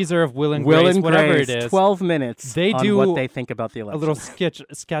the teaser of Will and Will Grace, and whatever Grace, it is. 12 minutes They on do what they think about the a election. little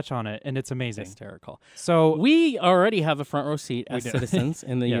sketch on it, and it's amazing. Hysterical. So We already have a front row seat as do. citizens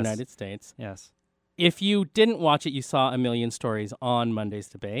in the Yes. United States. yes, If you didn't watch it, you saw a million stories on Monday's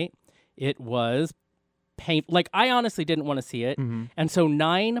debate. It was painful. Like, I honestly didn't want to see it. Mm-hmm. And so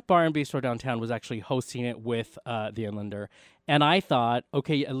 9 Bar and Bistro Downtown was actually hosting it with the Inlander. And I thought,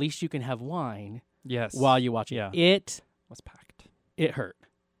 okay, at least you can have wine yes, while you watch it. Yeah. It was packed. hurt.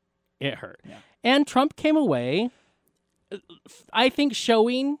 It hurt. Yeah. And Trump came away, I think,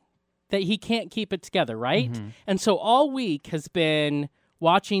 showing that he can't keep it together, right? Mhm. And so all week has been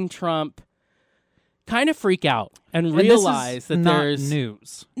watching Trump kind of freak out and And realize this is that not there's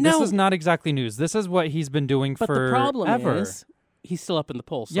news. No. This is not exactly news. This is what he's been doing But for the problem ever. is he's still up in the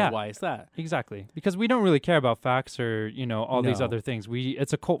polls. So Yeah. why is that? Exactly, because we don't really care about facts or all these No. other things.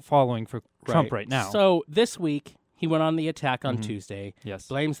 It's a cult following for Trump right now. So this week he went on the attack on Mhm. Tuesday. yes,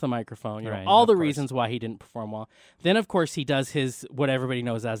 Blames the microphone, Right, all of the course. reasons why he didn't perform well. Then, of course, he does his what everybody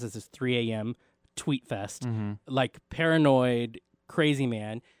knows as his 3 a.m. tweet fest, Mhm. like paranoid, crazy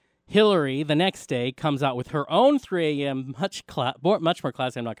man. Hillary the next day comes out with her own 3 a.m. much more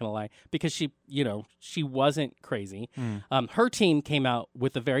classy. I'm not going to lie, because she wasn't crazy. Her team came out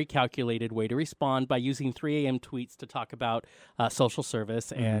with a very calculated way to respond by using 3 a.m. tweets to talk about social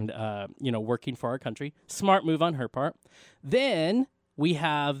service and working for our country. Smart move on her part. Then we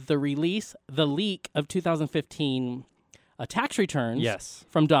have the leak of 2015 tax returns yes,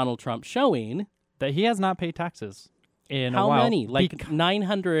 from Donald Trump showing that he has not paid taxes in a how while. many, like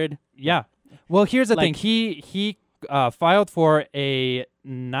 900. Yeah. Well, here's the thing. Like- He filed for a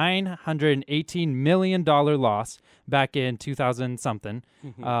 $918 million loss back in 2000 something,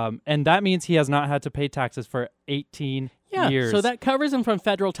 and that means he has not had to pay taxes for 18 Yeah, years. so that covers him from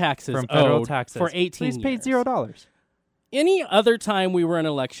federal taxes. from federal owed taxes for 18 So he's paid years. $0. any other time we were in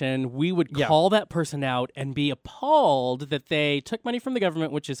an election, we would Yeah. call that person out and be appalled that they took money from the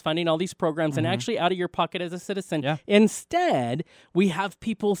government, which is funding all these programs, and actually out of your pocket as a citizen. Yeah. Instead, we have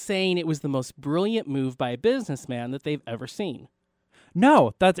people saying it was the most brilliant move by a businessman that they've ever seen.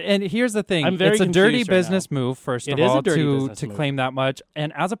 No, and here's the thing. I'm very It's a dirty confused right business move, first It of is a all, dirty to business move. claim that much.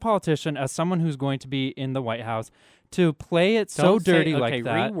 And as a politician, as someone who's going to be in the White House, to play it so Don't say- dirty okay, like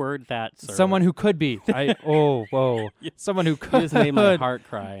that. reword that, sir. Someone who could be. Someone who You could, just made my heart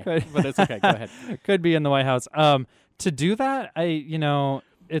cry. But it's okay. Go ahead. could be in the White House. To do that,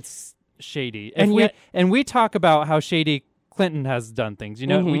 it's shady. And yet- we talk about how shady Clinton has done things. We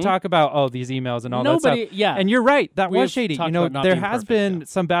Mhm. talk about these emails and all that Nobody- stuff. yeah. And you're right, that We was have shady. talked about not There being has perfect, been yeah.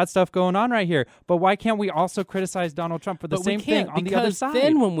 some bad stuff going on right here. But why can't we also criticize Donald Trump for the But same we can't, thing on the other because side?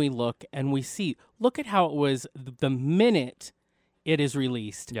 then when we look and we see, look at how it was the minute it is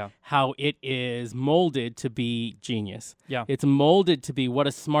released, Yeah. how it is molded to be genius. Yeah. It's molded to be what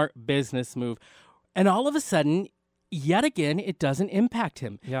a smart business move. And all of a sudden, yet again, it doesn't impact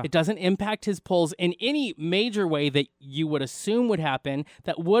him. Yeah. It doesn't impact his polls in any major way that you would assume would happen,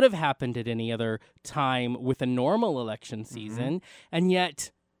 that would have happened at any other time with a normal election season. And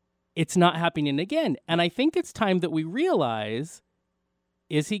yet, it's not happening again. And I think it's time that we realize,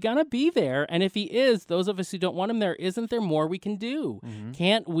 is he going to be there? And if he is, those of us who don't want him there, isn't there more we can do?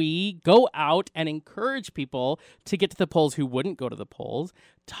 Can't we go out and encourage people to get to the polls who wouldn't go to the polls?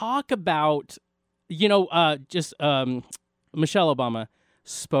 Talk about, Michelle Obama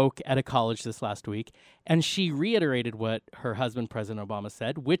spoke at a college this last week, and she reiterated what her husband, President Obama,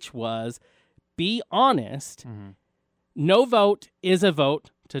 said, which was, be honest. No vote is a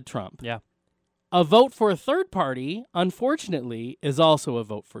vote to Trump. Yeah. A vote for a third party, unfortunately, is also a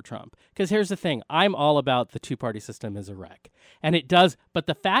vote for Trump. Because here's the thing. I'm all about the two-party system is a wreck. And it does. But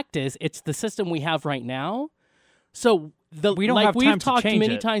the fact is, it's the system we have right now. So We don't have we've time to talked change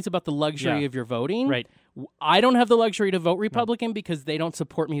many it. times about the luxury Yeah. of your voting. Right. I don't have the luxury to vote Republican because they don't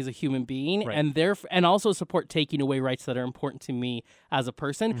support me as a human being, Right. and also support taking away rights that are important to me as a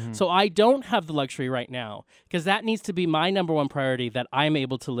person. Mm-hmm. So I don't have the luxury right now because that needs to be my number one priority, that I'm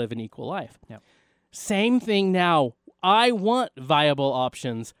able to live an equal life. Yeah. Same thing now. I want viable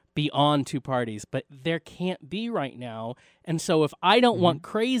options beyond two parties, but there can't be right now. And so if I don't want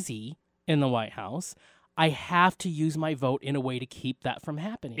crazy in the White House, I have to use my vote in a way to keep that from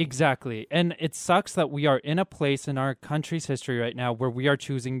happening. Exactly. And it sucks that we are in a place in our country's history right now where we are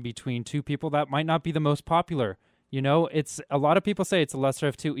choosing between two people that might not be the most popular. It's a lot of people say it's a lesser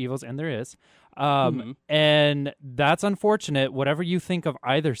of two evils, and there is. And that's unfortunate. Whatever you think of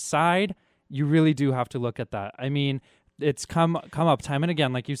either side, you really do have to look at that. I mean, it's come up time and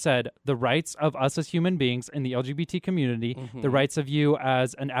again, like you said, the rights of us as human beings in the LGBT community, the rights of you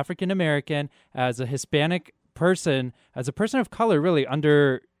as an African American, as a Hispanic person, as a person of color, really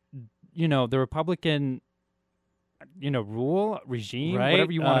under, the Republican, rule, regime, Right?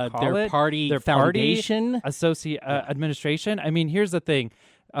 whatever you want to call their it. party Their foundation. administration. I mean, here's the thing.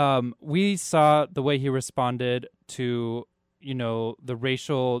 We saw the way he responded to, the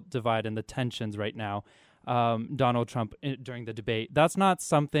racial divide and the tensions right now. Donald Trump during the debate. That's not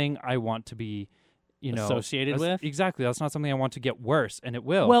something I want to be, Associated with? Exactly. That's not something I want to get worse, and it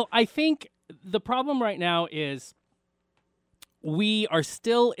will. Well, I think the problem right now is we are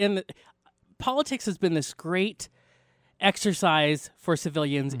still in the... Politics has been this great exercise for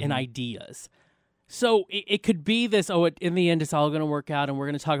civilians in ideas. So it could be this, in the end, it's all going to work out, and we're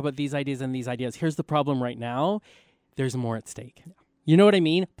going to talk about these ideas and these ideas. Here's the problem right now. There's more at stake. You know what I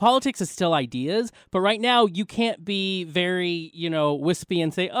mean? Politics is still ideas, but right now you can't be very, wispy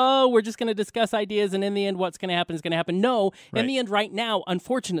and say, oh, we're just going to discuss ideas, and in the end, what's going to happen is going to happen. No, in the end, right now,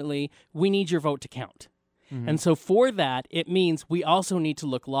 unfortunately, we need your vote to count. And so for that, it means we also need to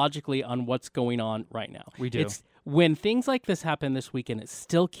look logically on what's going on right now. We do. It's when things like this happen this weekend, it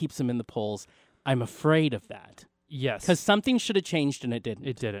still keeps them in the polls. I'm afraid of that. yes. Because something should have changed and it didn't.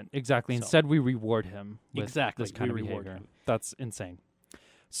 It didn't. Exactly. So- Instead, we reward him with Exactly. this kind We of reward behavior. him. That's insane.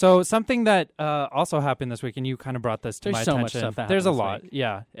 So something that also happened this week, and you kind of brought this to There's my so much attention. stuff that There's a happened this lot, week.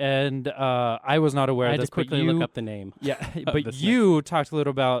 yeah. And I was not aware I of had this, to quickly but you, look up the name. yeah. of But this you talked a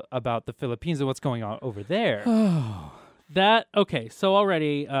little about the Philippines and what's going on over there. Okay, so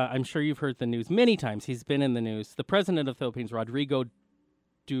already, I'm sure you've heard the news many times. He's been in the news. The president of the Philippines, Rodrigo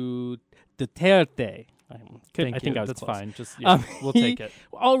Duterte. I Thank think you. I was That's close. fine. Just Um, we'll he- take it.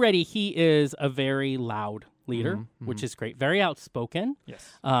 Already, he is a very loud leader, which is great. Very outspoken.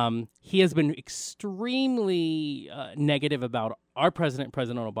 Yes. He has been extremely negative about our president,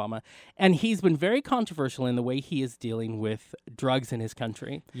 President Obama, and he's been very controversial in the way he is dealing with drugs in his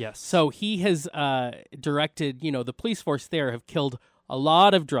country. Yes. So he has directed, the police force there have killed a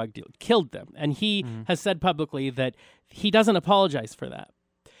lot of drug dealers, killed them. And he has said publicly that he doesn't apologize for that.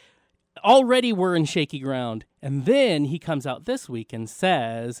 Already we're in shaky ground. And then he comes out this week and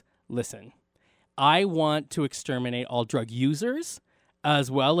says, listen, I want to exterminate all drug users as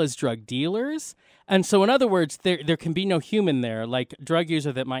well as drug dealers. And so in other words, there can be no human there. Like drug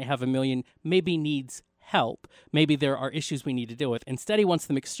user that might have 1 million maybe needs help. Maybe there are issues we need to deal with. Instead, he wants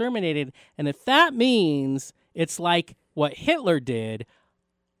them exterminated. And if that means it's like what Hitler did,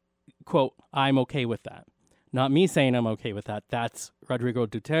 quote, I'm okay with that. Not me saying I'm okay with that. That's Rodrigo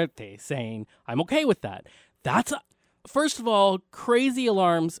Duterte saying I'm okay with that. That's, first of all, crazy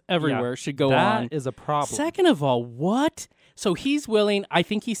alarms everywhere should go on. That is a problem. Second of all, what? So he's willing, I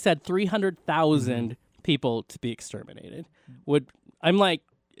think he said 300,000 people to be exterminated. I'm like,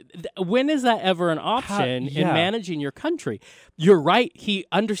 when is that ever an option in managing your country? You're right. He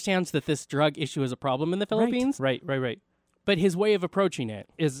understands that this drug issue is a problem in the Philippines. Right. But his way of approaching it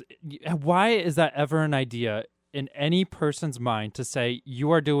is, why is that ever an idea in any person's mind to say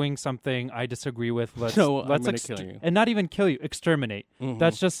you are doing something I disagree with? Let's I'm gonna kill you. And not even kill you, exterminate.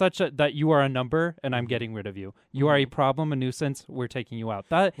 That's just that you are a number and I'm getting rid of you. You are a problem, a nuisance. We're taking you out.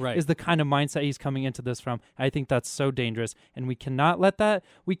 That is the kind of mindset he's coming into this from. I think that's so dangerous, and we can't let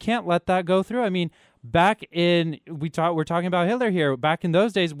that go through. I mean, back in we're talking about Hitler here. Back in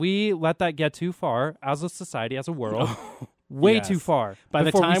those days, we let that get too far as a society, as a world. Way too far. By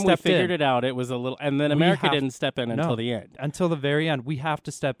the time we figured it out, it was a little... And then America didn't step in until the end. Until the very end. We have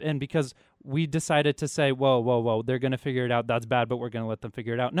to step in because we decided to say, whoa, they're going to figure it out. That's bad, but we're going to let them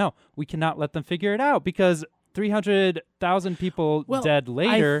figure it out. No, we cannot let them figure it out because 300,000 people dead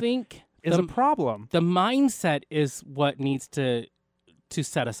later I think is a problem. The mindset is what needs to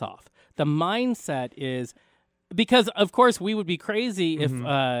set us off. The mindset is... Because, of course, we would be crazy if,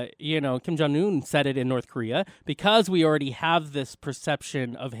 Kim Jong-un said it in North Korea, because we already have this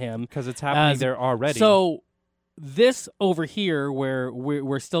perception of him. Because it's happening there already. So this over here, where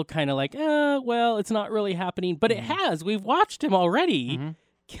we're still kind of like, it's not really happening. But it has. We've watched him already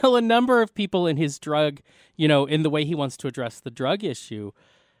kill a number of people in his drug, in the way he wants to address the drug issue.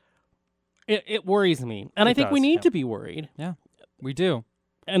 It worries me. And I think we need to be worried. Yeah, we do.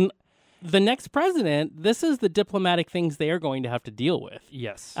 And... the next president, this is the diplomatic things they are going to have to deal with.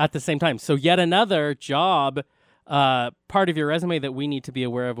 Yes. At the same time. So yet another job, part of your resume that we need to be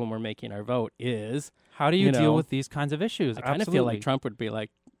aware of when we're making our vote is... how do you deal with these kinds of issues? I kind of feel like Trump would be like,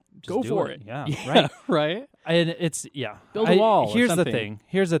 go for it. Yeah, right. Right? And it's, build a wall. Here's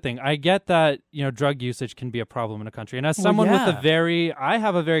the thing. I get that, drug usage can be a problem in a country. And as someone with I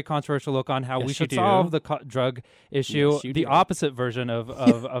have a very controversial look on how we should solve the drug issue. Yes, the opposite version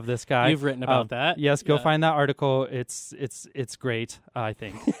of this guy. You've written about that. Yes, go find that article. It's great, I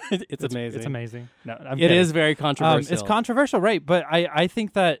think. it's amazing. It's amazing. No, it is very controversial. It's controversial, right? But I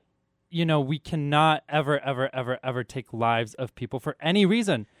think that, we cannot ever take lives of people for any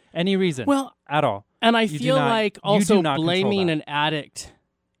reason. Well, at all. And I feel like also blaming an addict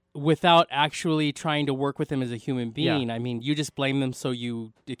without actually trying to work with them as a human being. I mean, you just blame them so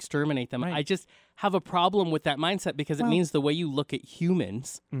you exterminate them. Right. I just have a problem with that mindset because it means the way you look at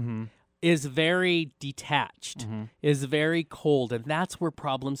humans is very detached, is very cold, and that's where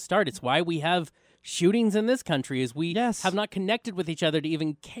problems start. It's why we have shootings in this country, is we have not connected with each other to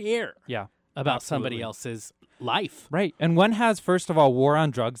even care about somebody else's life. Right. And when has, first of all, war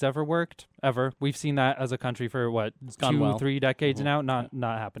on drugs ever worked? Ever? We've seen that as a country for it's gone 2-3 decades now. Not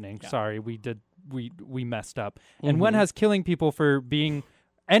happening. Yeah. Sorry, we messed up. And when has killing people for being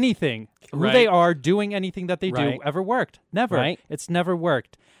anything, who they are, doing anything that they do, ever worked? Never. Right. It's never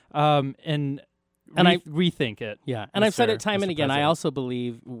worked. And I rethink it. Yeah. And I've said it time and again. President. I also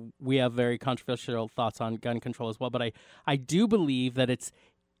believe we have very controversial thoughts on gun control as well, but I do believe that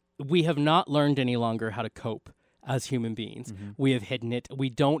we have not learned any longer how to cope as human beings. We have hidden it. We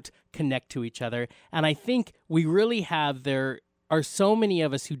don't connect to each other. And I think we really have, there are so many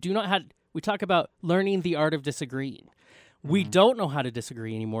of us who do not have, we talk about learning the art of disagreeing. We don't know how to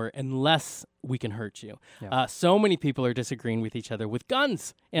disagree anymore unless we can hurt you. Yeah. So many people are disagreeing with each other with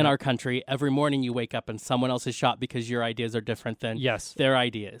guns in our country. Every morning you wake up and someone else is shot because your ideas are different than their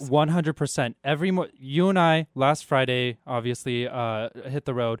ideas. 100%. You and I, last Friday, obviously, hit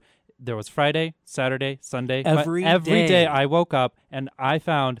the road. there was Friday, Saturday, Sunday. Every every day. day I woke up and I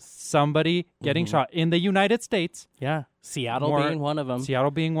found somebody getting shot in the United States. Yeah. Seattle More- being one of them.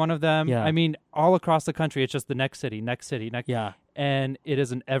 Seattle being one of them. Yeah. I mean, all across the country, it's just the next city. Yeah. And it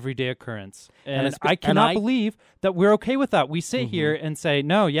is an everyday occurrence. And it's- I and cannot I- believe that we're okay with that. We sit here and say,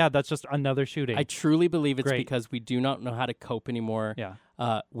 no, yeah, that's just another shooting. I truly believe it's Great. because we do not know how to cope anymore Yeah.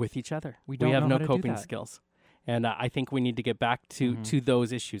 with each other. We don't have know no how to do coping that. skills. And I think we need to get back to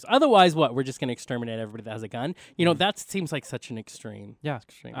those issues. Otherwise, what? We're just going to exterminate everybody that has a gun? You know, that seems like such an extreme. Yeah,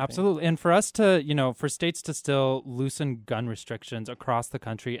 extreme thing. absolutely. And for us to, for states to still loosen gun restrictions across the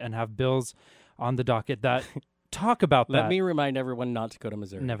country and have bills on the docket that talk about Let that. me remind everyone not to go to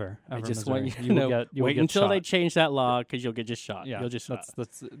Missouri. Never. I Ever just Missouri. want you You to will know. you will Wait get until they shot. change that law because you'll get just shot. Yeah, You'll just that's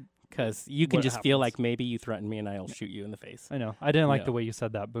because you can what just feel happens. like maybe you threaten me and I'll shoot you in the face. I know. I didn't like Yeah. the way you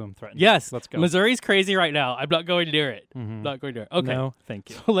said that. Boom, threatened. Yes, Let's go. Missouri's crazy right now. I'm not going near it. Mhm. Not going near it. Okay. No, thank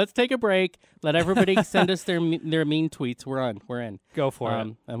you. So let's take a break. Let everybody send us their mean tweets. We're on. We're in. Go for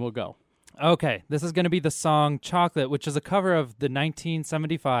it. And we'll go. Okay, this is going to be the song Chocolate, which is a cover of the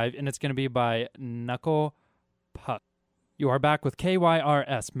 1975, and it's going to be by Knuckle Puck. You are back with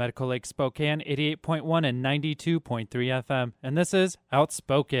KYRS Medical Lake Spokane, 88.1 and 92.3 FM, and this is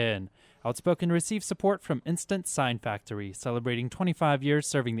Outspoken. Outspoken receives support from Instant Sign Factory, celebrating 25 years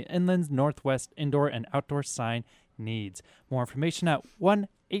serving the Inland's Northwest indoor and outdoor sign needs. More information at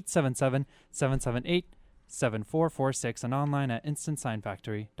 1-877-778-7446 and online at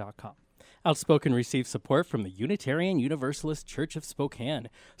instantsignfactory.com. Outspoken receives support from the Unitarian Universalist Church of Spokane,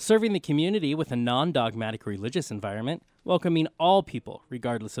 serving the community with a non-dogmatic religious environment, welcoming all people,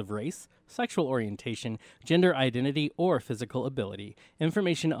 regardless of race, sexual orientation, gender identity, or physical ability.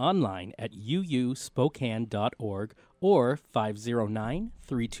 Information online at uuspokane.org or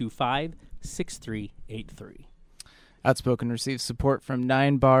 509-325-6383. Outspoken receives support from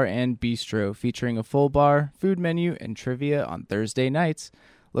 9 Bar and Bistro, featuring a full bar, food menu, and trivia on Thursday nights.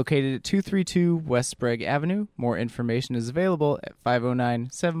 Located at 232 West Sprague Avenue. More information is available at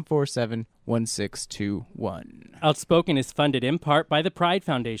 509-747-1621. Outspoken is funded in part by the Pride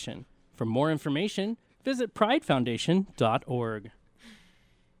Foundation. For more information, visit pridefoundation.org.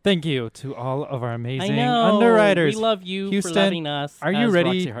 Thank you to all of our amazing I know. underwriters. We love you Houston, for loving us. Are you as ready?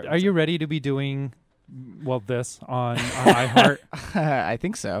 Roxy Hart Are you said. ready to be doing this on iHeart? I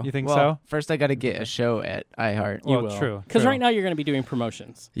think so. You think Well, so? First, I got to get a show at iHeart. You Well, will. true, Because true. right now you're going to be doing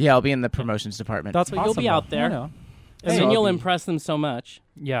promotions. Yeah, I'll be in the promotions department. That's So awesome. you'll be though. out there. I know. And Hey, then I'll you'll be- impress them so much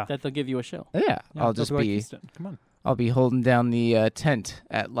Yeah. that they'll give you a show. Yeah, Yeah, I'll they'll just like be. Houston. Come on. I'll be holding down the tent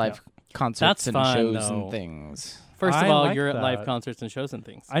at live concerts That's and fun, shows though. and things. First I of all, like you're at live that. concerts and shows and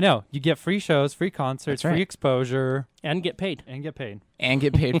things. I know. You get free shows, free concerts, That's right. free exposure, And get paid. and get paid. And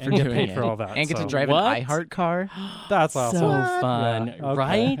get paid for And get doing paid it. for all that, And get so- to drive What? an iHeart car. That's awesome. So fun. Yeah, okay.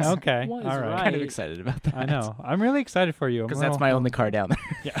 Right? Okay. What is All right. Kind of right? excited about that. I know. I'm really excited for you. Because that's my only car down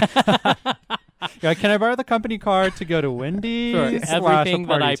there. Yeah, can I borrow the company car to go to Wendy's? For slash a everything that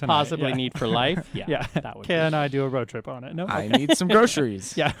party I tonight? possibly Yeah. need for life. Yeah. Yeah. That would Can I do a road trip on it? No. I need some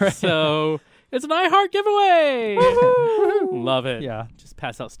groceries. Yeah. Right. So it's an iHeart giveaway. Love it. Yeah. Just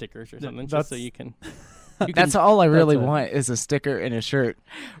pass out stickers or something that's- just so you can. That's all I really That's it. want is a sticker and a shirt.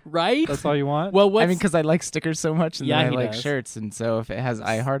 Right? That's all you want? Well, what's I mean, because I like stickers so much, and Yeah, then I he like does. shirts, and so if it has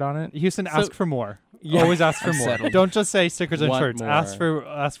iHeart on it, Houston, So- ask for more. Yeah. Always ask for I'm more. settled. Don't just say stickers and Want shirts. more.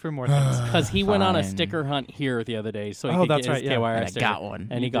 Ask for more things. because he went on a Fine. sticker hunt here the other day, so he Oh, could that's get right, his yeah. KYR and I sticker, got one.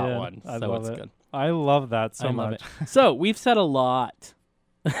 and he You got did. one. I So love it's it. good. I love that so I love much. it. So we've said a lot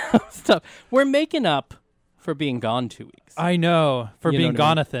of stuff. We're making up for being gone 2 weeks. I know. For You know being what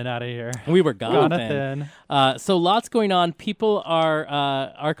I mean? Gonathan out of here. We were gone. then. Gonathan. So lots going on. People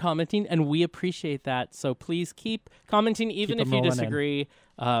are commenting, and we appreciate that. So please keep commenting, even Keep if 'em you rolling in. disagree.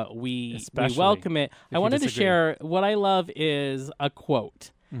 We Especially welcome it. I you wanted to disagree. share what I love is a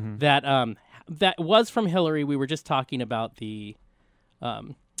quote Mm-hmm. that was from Hillary. We were just talking about the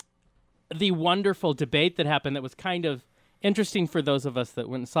wonderful debate that happened. That was kind of interesting for those of us that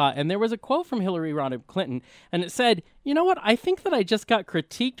went and saw it. And there was a quote from Hillary Rodham Clinton, and it said, "You know what? I think that I just got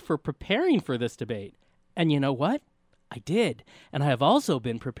critiqued for preparing for this debate, and you know what? I did, and I have also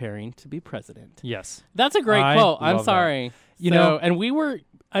been preparing to be president." Yes. That's a great I quote. I'm love that. sorry. You So- know- and we were.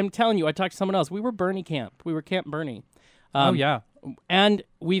 I'm telling you, I talked to someone else. We were Bernie camp. We were Camp Bernie. Oh, yeah. And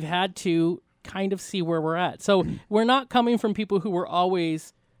we've had to kind of see where we're at. So we're not coming from people who were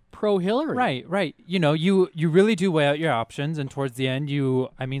always pro Hillary. Right, right. You know, you really do weigh out your options, and towards the end,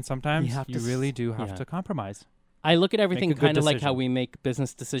 sometimes You have you to really do have yeah. to compromise. I look at everything a good kind of like how decision. we make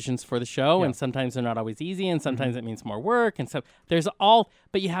business decisions for the show, Yeah. and sometimes they're not always easy, and sometimes it means more work, and so there's all.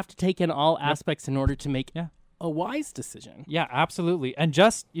 But you have to take in all aspects in order to make Yeah. a wise decision. Yeah, absolutely. And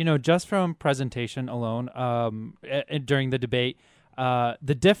just from presentation alone, during the debate,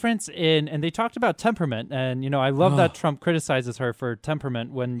 the difference and they talked about temperament, and I love that Trump criticizes her for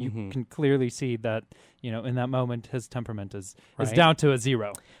temperament when you can clearly see that in that moment his temperament is down to a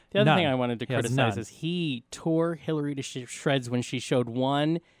zero. The other None. thing I wanted to criticize is he tore Hillary to shreds when she showed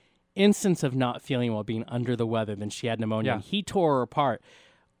one instance of not feeling well, being under the weather, then she had pneumonia. Yeah. He tore her apart.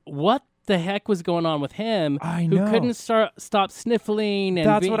 What the heck was going on with him? I who know. couldn't stop sniffling, and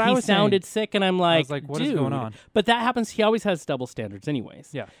That's what I he was saying. sounded sick, and I'm like, I was like, what is dude. going on? But that happens. He always has double standards anyways.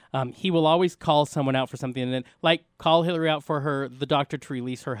 Yeah. He will always call someone out for something, and then call Hillary out for the doctor to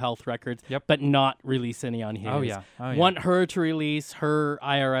release her health records, Yep. but not release any on his. Oh, yeah. Want her to release her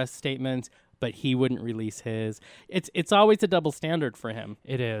IRS statements, but he wouldn't release his. It's always a double standard for him.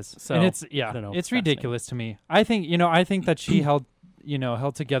 It is. So, and it's I don't know, it's it's ridiculous to me. I think that she held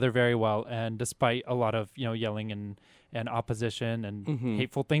together very well, and despite a lot of yelling and opposition and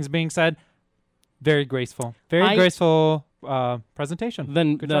hateful things being said, very graceful presentation.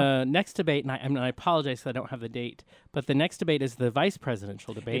 Then Good the job. next debate, and I apologize that I don't have the date, but the next debate is the vice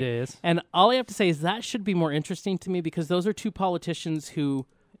presidential debate. It is. And all I have to say is that should be more interesting to me, because those are two politicians who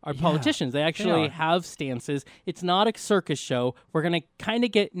are politicians. They actually are. have stances. It's not a circus show. We're going to kind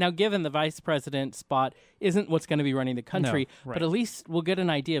of get, now given the vice president spot isn't what's going to be running the country, right. but at least we'll get an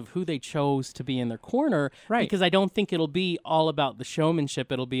idea of who they chose to be in their corner. Right. Because I don't think it'll be all about the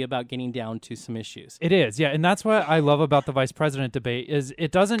showmanship. It'll be about getting down to some issues. It is, yeah, and that's what I love about the vice president debate is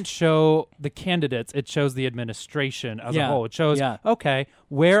it doesn't show the candidates, it shows the administration as a whole. It shows, okay,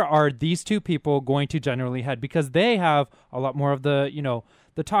 where are these two people going to generally head? Because they have a lot more of the,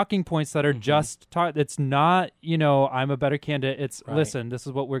 the talking points that are just taught. It's not, I'm a better candidate. It's, listen, this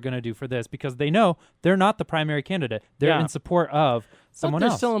is what we're going to do for this, because they know they're not the primary candidate. They're in support of someone but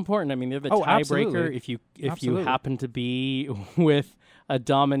they're else. still important. I mean, they're the Oh, tiebreaker. absolutely. If you Absolutely. happen to be with a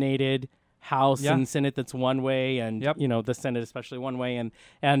dominated House Yeah. and Senate that's one way, and Yep. the Senate especially one way,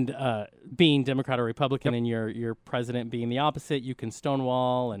 and being Democrat or Republican, Yep. and your president being the opposite, you can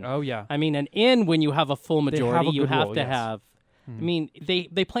stonewall. And Oh, yeah. I mean, and when you have a full They have majority, a you good have role, to yes. have. I mean,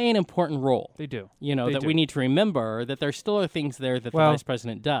 they play an important role. They do. They do. we need to remember that there still are things there that the vice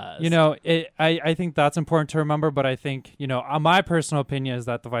president does. I think that's important to remember, but I think, my personal opinion is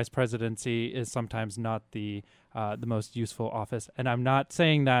that the vice presidency is sometimes not the most useful office. And I'm not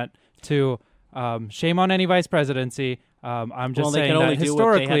saying that to shame on any vice presidency. I'm just they saying can only that do what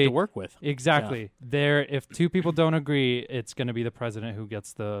historically, they have to work with. Exactly. If two people don't agree, it's going to be the president who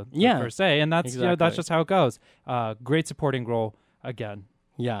gets the first say. And that's, Exactly. that's just how it goes. Great supporting role again,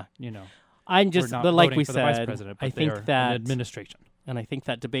 Yeah. we're I'm just, not but like voting we for the vice said, president, but I they think are an that administration. And I think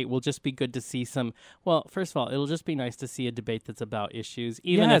that debate will just be good to see some. Well, first of all, it'll just be nice to see a debate that's about issues,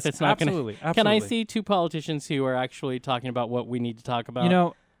 even Yes, if it's not going absolutely, to. Can I absolutely. see two politicians who are actually talking about what we need to talk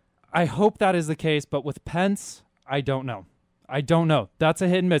about? I hope that is the case, but with Pence, I don't know. That's a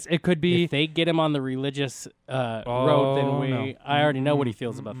hit and miss. It could be. If they get him on the religious road, then no. I already know what he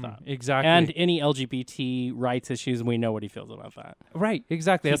feels about that. Exactly. And any LGBT rights issues, we know what he feels about that. Right,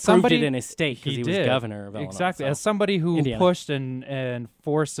 exactly. He As proved somebody it in his state because he was did. governor of Illinois. Exactly. so. As somebody who Indiana. pushed and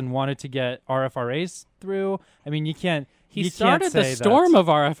forced and wanted to get RFRAs through, I mean, you can't. He you started can't the say that- storm of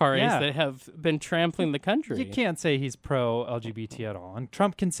RFRAs Yeah. that have been trampling the country. You can't say he's pro LGBT at all. And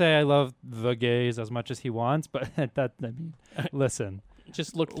Trump can say I love the gays as much as he wants, but listen.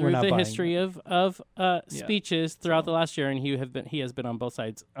 Just look We're through not the buying history of speeches throughout the last year, and he has been on both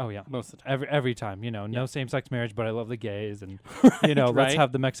sides. Oh yeah, most of the time. every time. No same-sex marriage, but I love the gays, and let's right.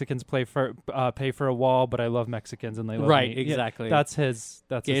 have the Mexicans pay for a wall, but I love Mexicans and they love Right, me. Yeah, exactly. that's his.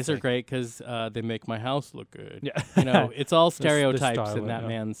 That's his Gays are thing. great because they make my house look good. Yeah. It's all the stereotypes style, in that yeah.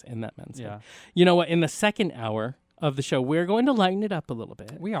 man's head. Yeah, You know what? In the second hour of the show, we're going to lighten it up a little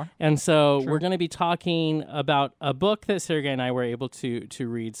bit. we are. And so we're going to be talking about a book that Sergey and I were able to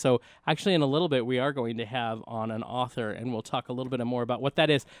read. So actually, in a little bit, we are going to have on an author, and we'll talk a little bit more about what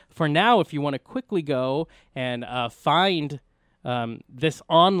that is. For now, if you want to quickly go and find this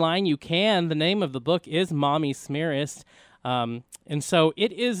online, you can. The name of the book is Mommy Smearist. And so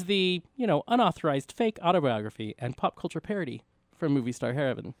it is the, unauthorized fake autobiography and pop culture parody from movie star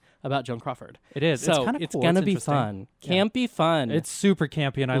heroine about Joan Crawford. It is. So it's kind of cool. gonna It's be interesting. fun. Yeah. Can't be fun. It's super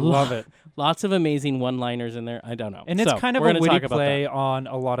campy, and I love it. Lots of amazing one-liners in there. I don't know. And it's So, kind of we're a gonna witty talk about play that. on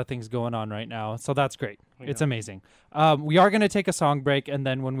a lot of things going on right now. So that's great. It's amazing. We are going to take a song break, and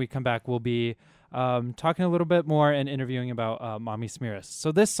then when we come back, we'll be talking a little bit more and interviewing about Mommy Smearist.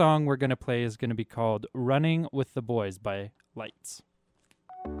 So this song we're going to play is going to be called Running with the Boys by Lights.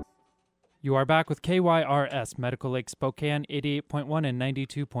 You are back with KYRS, Medical Lake Spokane, 88.1 and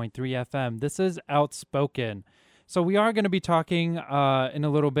 92.3 FM. This is Outspoken. So we are going to be talking in a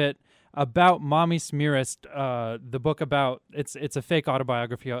little bit about Mommy Smearist, the book about, it's a fake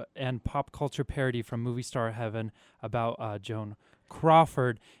autobiography and pop culture parody from Movie Star Heaven about Joan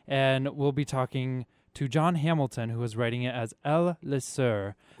Crawford. And we'll be talking to John Hamilton, who is writing it as Elle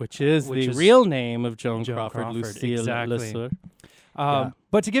Lesueur. Which is the real name of Joan Crawford, Lucille exactly. Lesueur.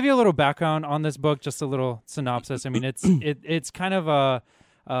 But to give you a little background on this book, just a little synopsis. I mean, it's kind of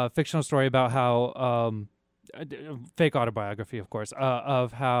a fictional story about how fake autobiography, of course,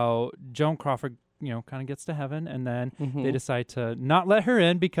 of how Joan Crawford, kind of gets to heaven, and then they decide to not let her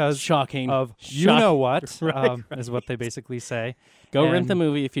in because Shocking of Shocking. you know what Right. is what they basically say. Go rent the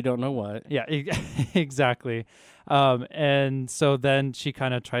movie if you don't know what. Yeah, exactly. And so then she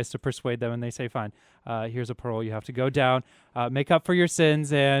kind of tries to persuade them, and they say, fine, here's a parole. You have to go down, make up for your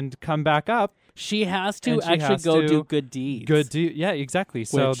sins, and come back up. She has to And she actually has go to do good deeds. Yeah, exactly.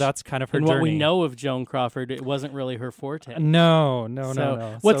 So Which, that's kind of her and journey. what we know of Joan Crawford, it wasn't really her forte. No. So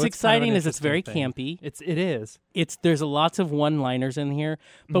So what's it's exciting kind of an is it's very interesting thing. campy. It is. There's lots of one-liners in here.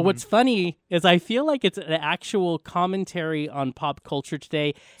 But what's funny is I feel like it's an actual commentary on pop culture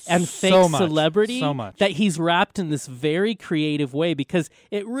today and fake So much. celebrity So much. that he's wrapped in this very creative way, because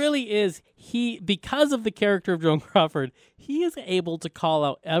it really is because of the character of Joan Crawford, he is able to call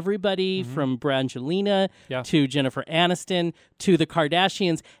out everybody from Brangelina to Jennifer Aniston to the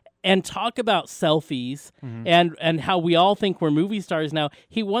Kardashians and talk about selfies and how we all think we're movie stars now.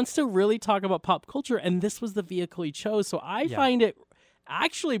 He wants to really talk about pop culture, and this was the vehicle he chose. So I find it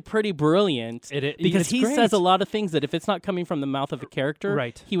actually pretty brilliant because he great. says a lot of things that if it's not coming from the mouth of a character,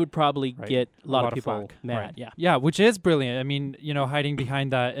 Right. he would probably get a lot of people flack. mad. Right. Yeah, which is brilliant. I mean, hiding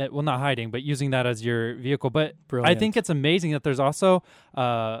behind that, well, not hiding, but using that as your vehicle. But Brilliant. I think it's amazing that there's also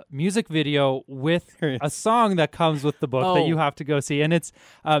a music video with a song that comes with the book that you have to go see. And it's,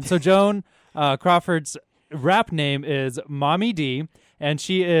 so Joan Crawford's rap name is Mommy D. And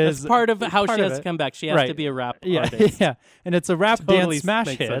she is That's part of how part she of has to it. come back. She has to be a rap artist. Yeah, and it's a rap Totally dance smash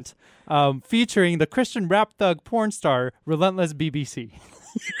makes hit sense. featuring the Christian rap thug porn star Relentless BBC,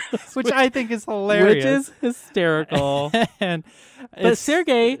 which I think is hilarious. Which is hysterical. And But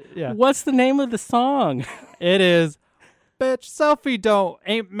Sergey, what's the name of the song? it is, bitch, selfie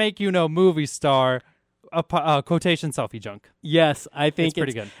ain't make you no movie star. Quotation selfie junk. Yes, I think It's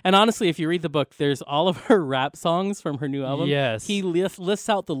pretty good. And honestly, if you read the book, there's all of her rap songs from her new album. Yes. He lists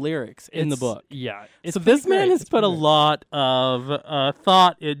out the lyrics in the book. Yeah. So this man has put a lot of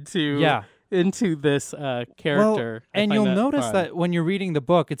thought into this character. Well, and you'll notice that when you're reading the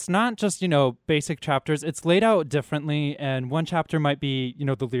book, it's not just, basic chapters. It's laid out differently. And one chapter might be,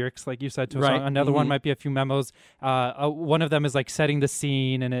 the lyrics, like you said, to a song. Another one might be a few memos. One of them is like setting the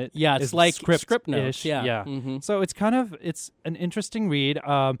scene, and it's like script notes. Yeah. Mm-hmm. So it's an interesting read.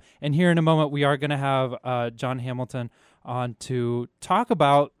 And here in a moment, we are going to have John Hamilton on to talk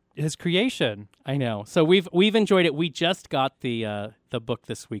about his creation. I know. So we've enjoyed it. We just got the book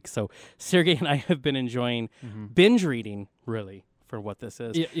this week. So Sergey and I have been enjoying binge reading, really, for what this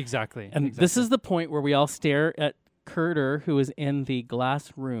is. Yeah, exactly. And this is the point where we all stare at Curter, who is in the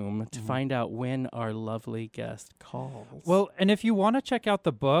glass room, to find out when our lovely guest calls. Well, and if you want to check out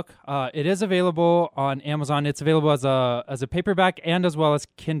the book, it is available on Amazon. It's available as a paperback and as well as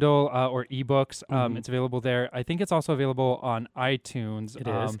Kindle or ebooks. It's available there. I think it's also available on iTunes. It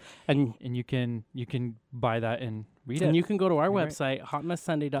is. And you can buy that and read it. And you can go to our Right. website, There you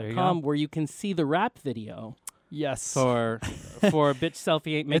hotmesssunday.com, go. where you can see the rap video Yes. for Bitch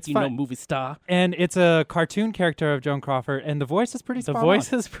Selfie Ain't It's Make You No fun. Movie Star. And it's a cartoon character of Joan Crawford, and the voice is pretty spot on. The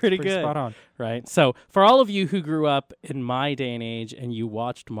voice is pretty It's good. spot on. Right. So for all of you who grew up in my day and age and you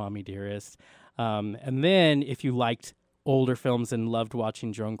watched Mommy Dearest, and then if you liked older films and loved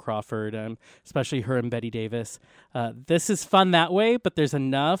watching Joan Crawford, especially her and Betty Davis, this is fun that way, but there's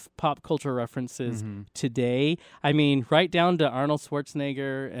enough pop culture references today. I mean, right down to Arnold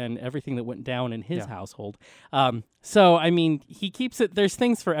Schwarzenegger and everything that went down in his household. So, I mean, he keeps it, there's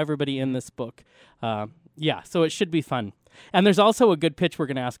things for everybody in this book. So it should be fun. And there's also a good pitch we're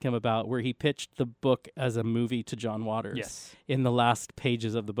going to ask him about where he pitched the book as a movie to John Waters in the last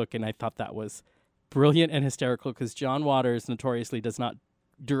pages of the book. And I thought that was brilliant and hysterical because John Waters notoriously does not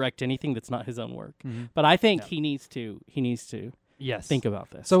direct anything that's not his own work. But I think he needs to think about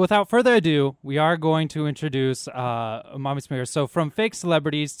this. So without further ado, we are going to introduce Mommy Smearist. So from fake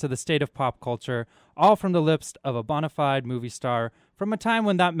celebrities to the state of pop culture, all from the lips of a bona fide movie star from a time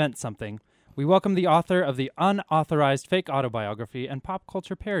when that meant something. We welcome the author of the unauthorized fake autobiography and pop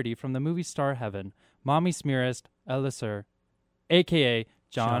culture parody from the movie star heaven, Mommy Smearist, Elle Lesueur, a.k.a.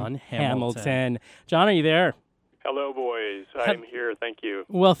 John Hamilton. John, are you there? Hello, boys. I'm here. Thank you.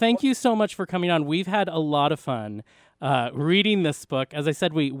 Well, thank you so much for coming on. We've had a lot of fun reading this book. As I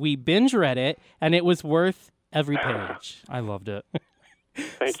said, we binge read it, and it was worth every page. I loved it.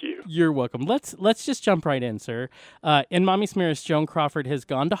 Thank you. You're welcome. Let's just jump right in, sir. In Mommy Smearist, Joan Crawford has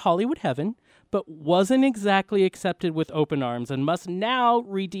gone to Hollywood heaven, but wasn't exactly accepted with open arms and must now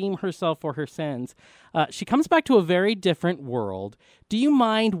redeem herself for her sins. She comes back to a very different world. Do you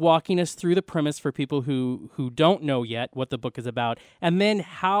mind walking us through the premise for people who don't know yet what the book is about, and then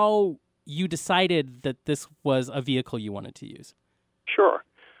how you decided that this was a vehicle you wanted to use? Sure.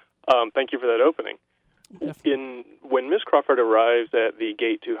 Thank you for that opening. When Miss Crawford arrives at the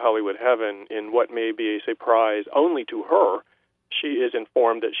gate to Hollywood heaven in what may be a surprise only to her, she is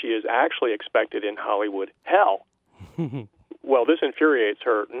informed that she is actually expected in Hollywood hell. Well, this infuriates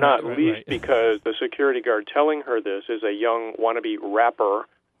her, not least because the security guard telling her this is a young wannabe rapper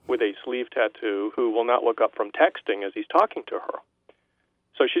with a sleeve tattoo who will not look up from texting as he's talking to her.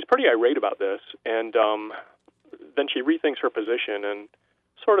 So she's pretty irate about this, and then she rethinks her position and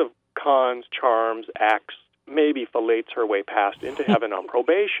sort of cons, charms, acts, maybe fillets her way past into heaven on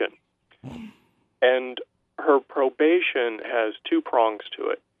probation. And her probation has two prongs to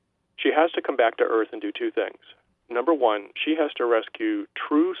it. She has to come back to Earth and do two things. Number one, she has to rescue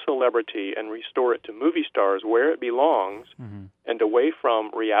true celebrity and restore it to movie stars where it belongs, and away from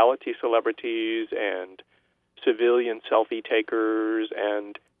reality celebrities and civilian selfie takers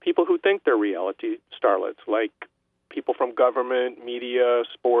and people who think they're reality starlets, like people from government, media,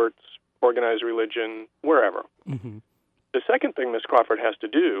 sports, organized religion, wherever. The second thing Miss Crawford has to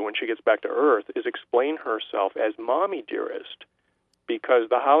do when she gets back to Earth is explain herself as Mommy Dearest, because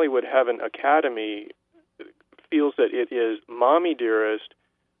the Hollywood Heaven Academy feels that it is Mommy Dearest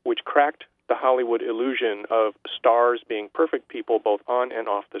which cracked the Hollywood illusion of stars being perfect people both on and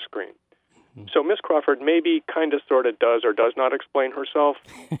off the screen. So Miss Crawford maybe kind of sort of does or does not explain herself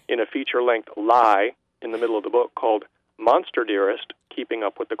in a feature-length lie in the middle of the book called Monster Dearest, Keeping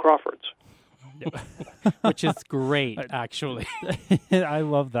Up with the Crawfords. Which is great, actually. I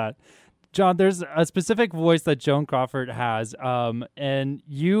love that. John, there's a specific voice that Joan Crawford has, and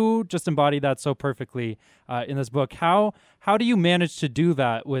you just embody that so perfectly in this book. How do you manage to do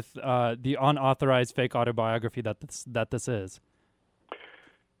that with the unauthorized fake autobiography that this is?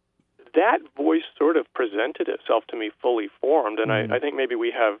 That voice sort of presented itself to me fully formed, and I think maybe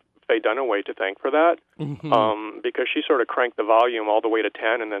we have Faye Dunaway to thank for that, because she sort of cranked the volume all the way to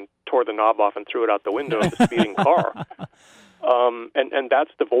 10 and then tore the knob off and threw it out the window of the speeding car. And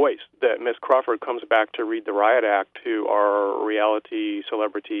that's the voice that Miss Crawford comes back to read the Riot Act to our reality,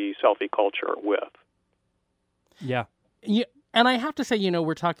 celebrity, selfie culture with. Yeah. And I have to say,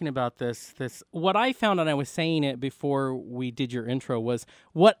 we're talking about this, what I found, and I was saying it before we did your intro, was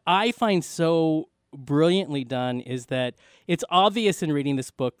what I find so brilliantly done is that it's obvious in reading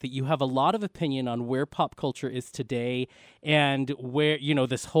this book that you have a lot of opinion on where pop culture is today and where,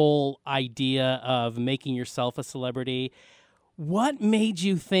 this whole idea of making yourself a celebrity. What made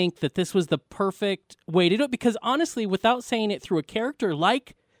you think that this was the perfect way to do it? Because honestly, without saying it through a character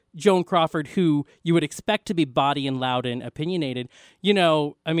like Joan Crawford, who you would expect to be bawdy and loud and opinionated,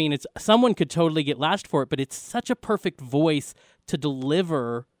 it's someone could totally get lashed for it, but it's such a perfect voice to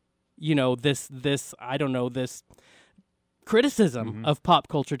deliver this criticism of pop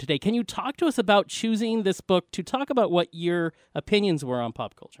culture today. Can you talk to us about choosing this book to talk about what your opinions were on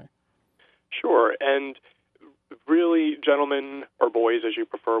pop culture? Sure, and really, gentlemen, or boys as you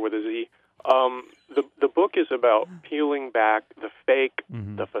prefer with a Z, the book is about peeling back the fake,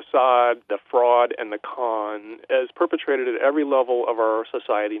 the facade, the fraud, and the con as perpetrated at every level of our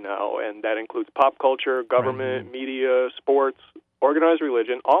society now, and that includes pop culture, government, media, sports, organized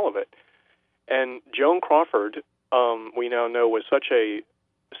religion, all of it. And Joan Crawford, we now know, was such a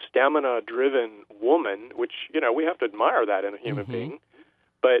stamina-driven woman, which, we have to admire that in a human being.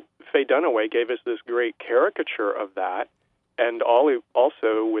 But Faye Dunaway gave us this great caricature of that, and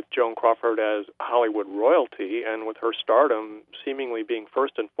also with Joan Crawford as Hollywood royalty and with her stardom seemingly being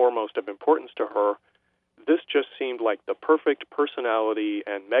first and foremost of importance to her, this just seemed like the perfect personality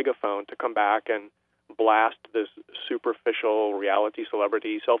and megaphone to come back and blast this superficial reality,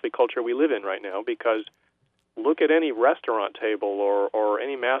 celebrity, selfie culture we live in right now, because look at any restaurant table or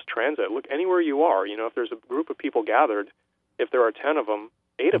any mass transit. Look anywhere you are. If there's a group of people gathered, if there are 10 of them,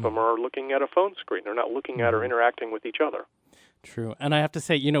 8 of them are looking at a phone screen. They're not looking at or interacting with each other. True. And I have to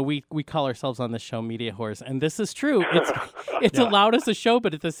say, we call ourselves on this show Media Whores, and this is true. It's allowed us a show,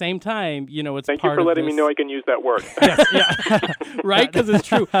 but at the same time, it's Thank part you for of letting me this. know I can use that word. Right? Because it's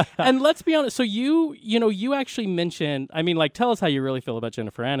true. And let's be honest. So you actually mentioned, tell us how you really feel about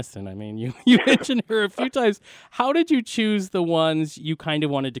Jennifer Aniston. You mentioned her a few times. How did you choose the ones you kind of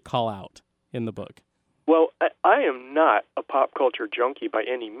wanted to call out in the book? Well, I am not a pop culture junkie by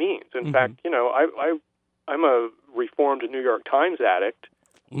any means. In fact, I'm a reformed New York Times addict.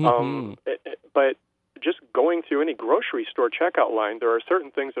 But just going through any grocery store checkout line, there are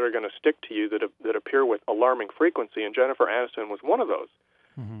certain things that are going to stick to you that appear with alarming frequency, and Jennifer Aniston was one of those.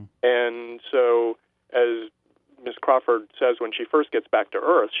 And so, as Miss Crawford says when she first gets back to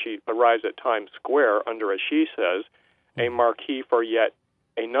Earth, she arrives at Times Square under, as she says, a marquee for yet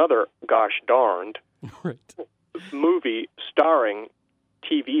another gosh darned movie starring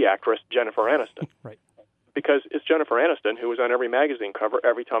TV actress Jennifer Aniston. Right. Because it's Jennifer Aniston who was on every magazine cover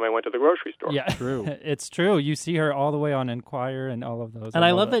every time I went to the grocery store. Yeah, true. It's true. You see her all the way on Enquire and all of those. And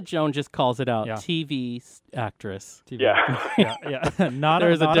I love that Joan just calls it out. Yeah. TV actress. TV actress. Yeah.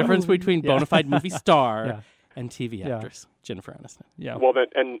 There's a difference between bona fide movie star and TV actress, Jennifer Aniston. Yeah. Well,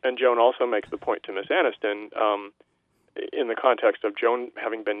 and Joan also makes the point to Miss Aniston, in the context of Joan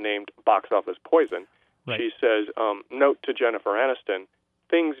having been named box office poison. Right. She says, note to Jennifer Aniston,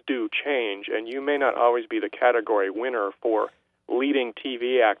 things do change, and you may not always be the category winner for leading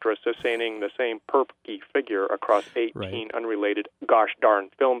TV actress sustaining the same perky figure across 18 unrelated gosh darn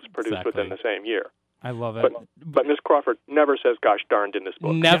films produced within the same year. I love it. But Miss Crawford never says gosh darned in this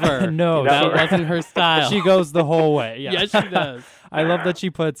book. Never. No, that wasn't her style. She goes the whole way. Yeah. Yes, she does. I love that she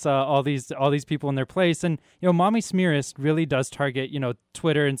puts all these people in their place. And, Mommy Smearist really does target,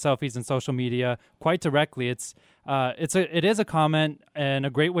 Twitter and selfies and social media quite directly. It is a comment and a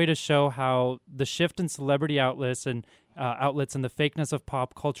great way to show how the shift in celebrity outlets and the fakeness of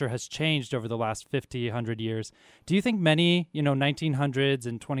pop culture has changed over the last 50, 100 years. Do you think many, 1900s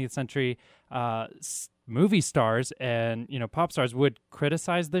and 20th century movie stars and, pop stars would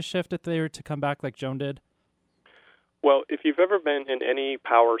criticize this shift if they were to come back like Joan did? Well, if you've ever been in any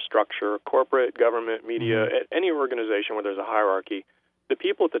power structure, corporate, government, media, at any organization where there's a hierarchy, the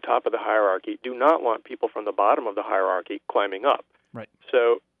people at the top of the hierarchy do not want people from the bottom of the hierarchy climbing up. Right.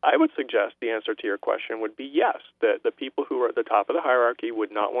 So I would suggest the answer to your question would be yes, that the people who are at the top of the hierarchy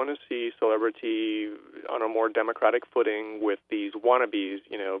would not want to see celebrity on a more democratic footing with these wannabes,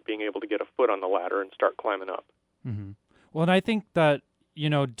 being able to get a foot on the ladder and start climbing up. Mm-hmm. Well, and I think that,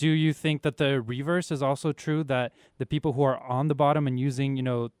 do you think that the reverse is also true, that the people who are on the bottom and using,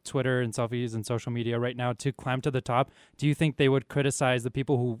 Twitter and selfies and social media right now to climb to the top, do you think they would criticize the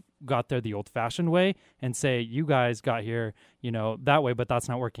people who got there the old-fashioned way and say, you guys got here, that way, but that's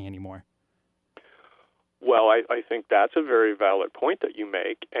not working anymore? Well, I think that's a very valid point that you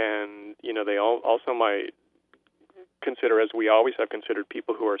make. And, they also might consider, as we always have considered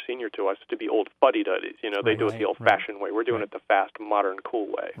people who are senior to us, to be old fuddy-duddies. They do it the old-fashioned way. We're doing it the fast, modern, cool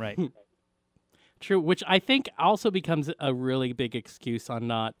way. Right. True, which I think also becomes a really big excuse on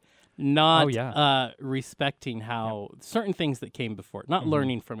not respecting how certain things that came before, not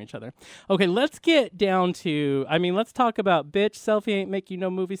learning from each other. Okay, let's get down to, let's talk about bitch, selfie ain't make you no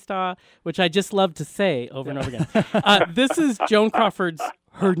movie star, which I just love to say over and over again. This is Joan Crawford's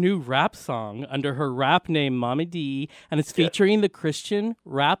her new rap song under her rap name Mommy D, and it's featuring the Christian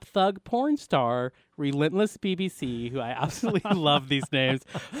rap thug porn star Relentless BBC, who I absolutely love these names.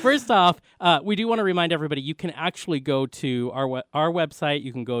 First off, we do want to remind everybody you can actually go to our website.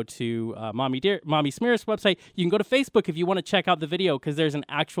 You can go to Mommy Smearist website. You can go to Facebook if you want to check out the video, because there's an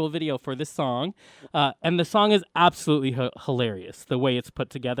actual video for this song, and the song is absolutely hilarious the way it's put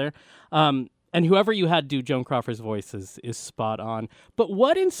together. And whoever you had do Joan Crawford's voice is spot on. But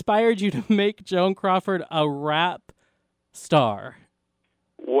what inspired you to make Joan Crawford a rap star?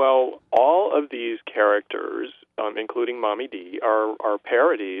 Well, all of these characters, including Mommy D, are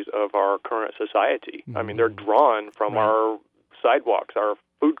parodies of our current society. Mm-hmm. They're drawn from our sidewalks, our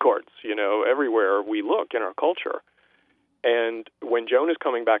food courts, everywhere we look in our culture. And when Joan is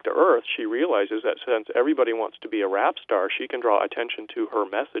coming back to Earth, she realizes that since everybody wants to be a rap star, she can draw attention to her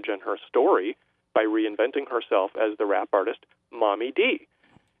message and her story by reinventing herself as the rap artist Mommy D.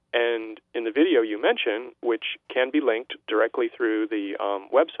 And in the video you mentioned, which can be linked directly through the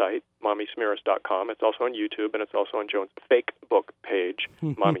website, mommysmearist.com, it's also on YouTube, and it's also on Joan's fake book page,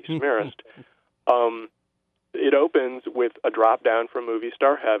 Mommy Smearist. It opens with a drop down from Movie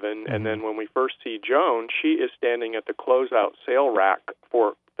Star Heaven, and then when we first see Joan, she is standing at the closeout sale rack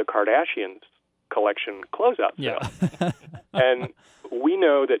for the Kardashians collection closeout sale. Yeah. And we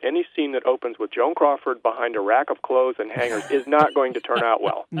know that any scene that opens with Joan Crawford behind a rack of clothes and hangers is not going to turn out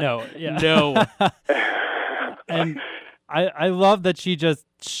well. No, yeah. No. And I love that she just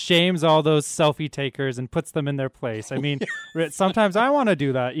shames all those selfie takers and puts them in their place. I mean, sometimes I want to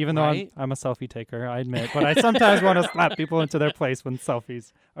do that, even though Right? I'm a selfie taker, I admit. But I sometimes want to slap people into their place when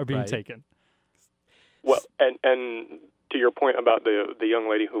selfies are being Right. taken. Well, and to your point about the young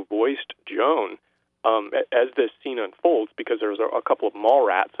lady who voiced Joan, as this scene unfolds, because there's a couple of mall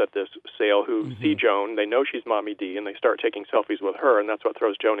rats at this sale who see Joan, they know she's Mommy D, and they start taking selfies with her, and that's what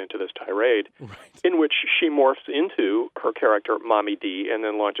throws Joan into this tirade, in which she morphs into her character Mommy D, and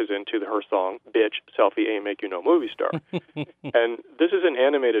then launches into her song, Bitch, Selfie Ain't Make You No Movie Star. And this is an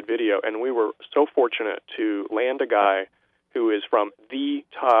animated video, and we were so fortunate to land a guy who is from the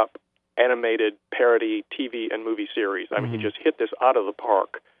top animated parody TV and movie series. I mean, he just hit this out of the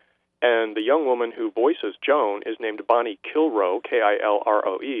park. And the young woman who voices Joan is named Bonnie Kilroe, Kilroe,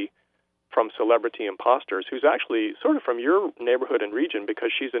 from Celebrity Imposters, who's actually sort of from your neighborhood and region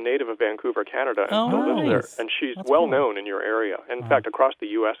because she's a native of Vancouver, Canada, and still lives there. nice. And she's That's well cool. known in your area. In fact, across the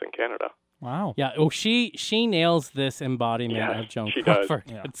U.S. and Canada. Wow. Yeah. Oh, she nails this embodiment Yeah, of Joan she does. Crawford.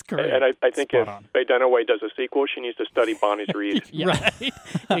 Yeah. It's great. And I think Spot if on. Faye Dunaway does a sequel, she needs to study Bonnie's read. Right.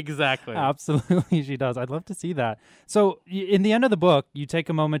 Exactly. Absolutely, she does. I'd love to see that. So, in the end of the book, you take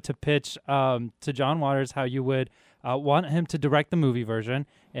a moment to pitch to John Waters how you would want him to direct the movie version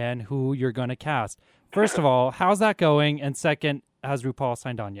and who you're going to cast. First of all, how's that going? And second, has RuPaul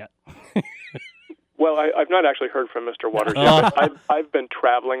signed on yet? Well, I've not actually heard from Mr. Waters yet. But I've been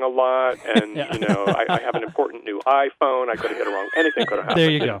traveling a lot, and I have an important new iPhone. I could have hit it wrong. Anything could have happened. There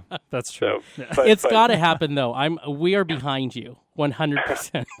you go. That's true. So, Yeah. but, It's but got to happen though. We are behind you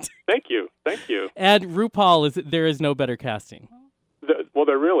 100%. Thank you. And RuPaul there is no better casting. Well,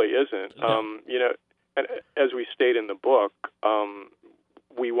 there really isn't. And as we state in the book,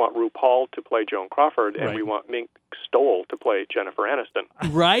 we want RuPaul to play Joan Crawford, and we want Mink Stoll to play Jennifer Aniston.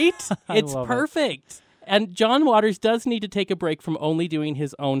 Right? It's love it. perfect. And John Waters does need to take a break from only doing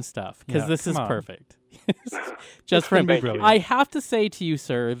his own stuff because Yeah, this is come on. perfect. Just for him. Thank you. I have to say to you,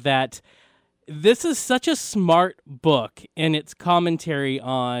 sir, that this is such a smart book in its commentary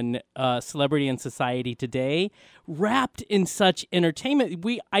on celebrity and society today, wrapped in such entertainment.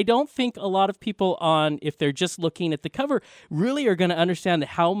 I don't think a lot of people if they're just looking at the cover, really are going to understand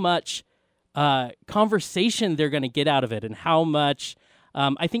how much conversation they're going to get out of it and how much,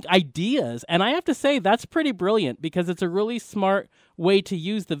 I think, ideas. And I have to say, that's pretty brilliant because it's a really smart way to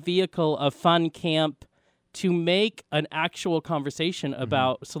use the vehicle of fun camp to make an actual conversation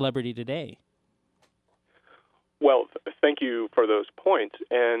about celebrity today. Well, thank you for those points,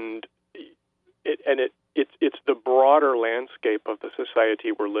 and it's the broader landscape of the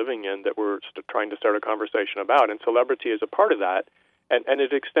society we're living in that we're trying to start a conversation about, and celebrity is a part of that, and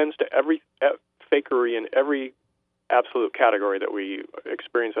it extends to every fakery in every absolute category that we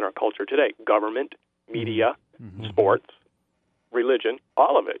experience in our culture today: government, media, sports, religion,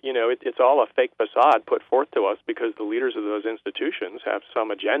 all of it. It's all a fake facade put forth to us because the leaders of those institutions have some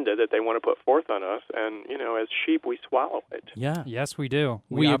agenda that they want to put forth on us, and as sheep we swallow it. Yeah. Yes, we do.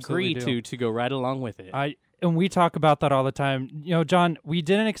 We absolutely agree do. to go right along with it. And we talk about that all the time. John, we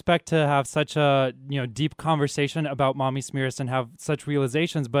didn't expect to have such a deep conversation about Mommy Smearist and have such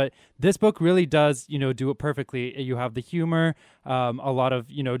realizations, but this book really does do it perfectly. You have the humor, a lot of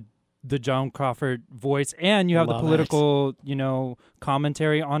the Joan Crawford voice, and you have Love the political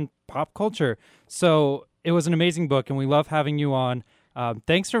commentary on pop culture. So it was an amazing book, and we love having you on.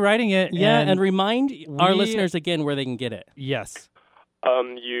 Thanks for writing it. Yeah, and remind our we- listeners again where they can get it. Yes.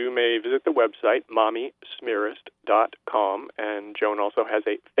 You may visit the website, mommysmearist.com, and Joan also has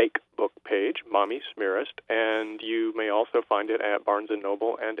a fake book page, Mommy Smearist, and you may also find it at Barnes &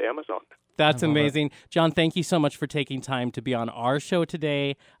 Noble and Amazon. That's I love amazing. John, thank you so much for taking time to be on our show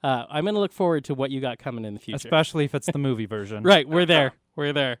today. I'm going to look forward to what you got coming in the future. Especially if it's the movie version. Right, we're there.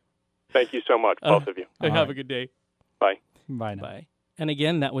 We're there. Thank you so much, both of you. Have right. a good day. Bye. Bye now. Bye. And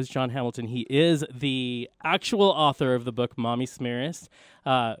again, that was John Hamilton. He is the actual author of the book Mommy Smearist,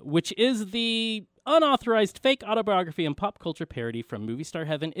 which is the unauthorized fake autobiography and pop culture parody from movie star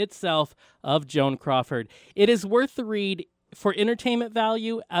heaven itself of Joan Crawford. It is worth the read for entertainment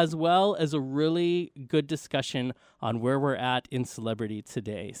value as well as a really good discussion on where we're at in celebrity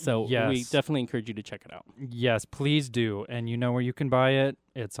today. So we Yes. definitely encourage you to check it out. Yes, please do. And you know where you can buy it.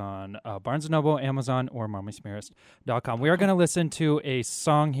 It's on Barnes & Noble, Amazon, or mommysmearist.com. We are going to listen to a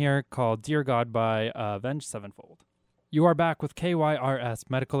song here called Dear God by Avenged Sevenfold. You are back with KYRS,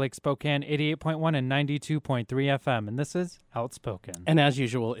 Medical Lake Spokane, 88.1 and 92.3 FM, and this is Outspoken. And as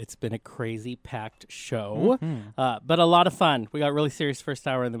usual, it's been a crazy packed show, but a lot of fun. We got really serious first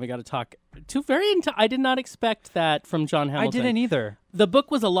hour, and then we got to talk to I did not expect that from John Hamilton. I didn't either. The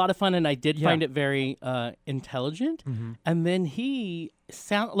book was a lot of fun, and I did find it very intelligent. And then he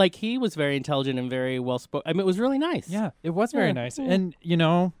was very intelligent and very well spoken. I mean, it was really nice. Yeah, it was very nice. And, you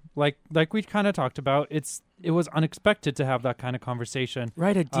know, like we kind of talked about, it was unexpected to have that kind of conversation.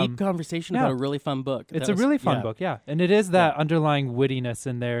 Right, a deep conversation about a really fun book. It's a really fun book, yeah. And it is that underlying wittiness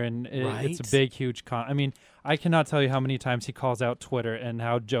in there, and it's a big, huge I mean, I cannot tell you how many times he calls out Twitter and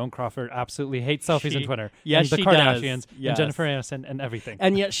how Joan Crawford absolutely hates selfies on Twitter. Yes, and the she Kardashians does. and Jennifer Aniston and everything.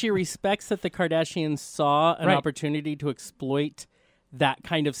 And yet she respects that the Kardashians saw an opportunity to exploit that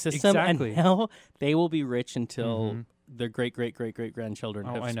kind of system. Exactly. And now they will be rich until their great-great-great-great-grandchildren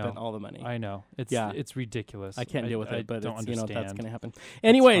have spent all the money. I know. It's ridiculous. I can't deal with it, but don't it's, understand. that's going to happen.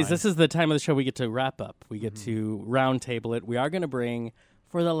 Anyways, this is the time of the show we get to wrap up. We get to round table it. We are going to bring,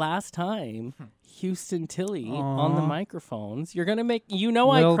 for the last time, Houston Tilley on the microphones. You're going to make,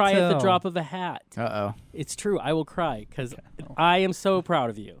 I cry at the drop of a hat. Uh-oh. It's true. I will cry because I am so proud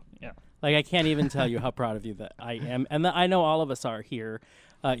of you. Yeah. Like, I can't even tell you how proud of you that I am. And I know all of us are here.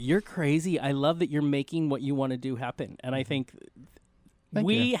 You're crazy. I love that you're making what you want to do happen. And I think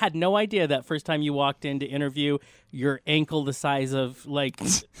we had no idea that first time you walked in to interview, your ankle the size of, like,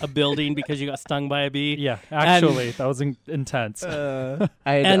 a building because you got stung by a bee. Yeah, actually, that was intense. I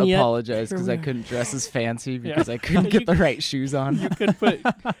had to apologize because I couldn't dress as fancy because I couldn't get the right shoes on. You could put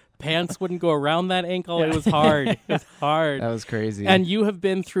pants wouldn't go around that ankle. It was hard. It was hard. That was crazy. And you have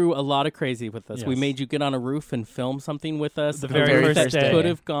been through a lot of crazy with us. Yes. We made you get on a roof and film something with us. The very first day. Could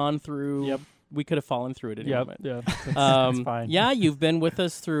have gone through. Yep. We could have fallen through it at any moment. Yeah, it's fine. Yeah, you've been with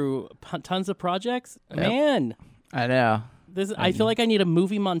us through tons of projects. Yep. Man, I know. I feel like I need a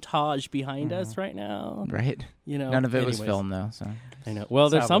movie montage behind us right now. Right. You know, None of it was filmed, though. So I know. Well,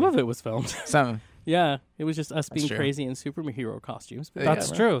 there's some of it was filmed. Some. Yeah, it was just us being true. crazy in superhero costumes. But That's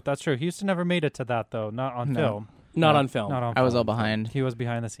true. That's true. Houston never made it to that, though. Not on film. Not on film. Not on I film. was all behind. He was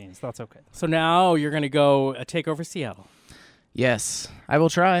behind the scenes. That's okay. So now you're going to go take over Seattle. Yes, I will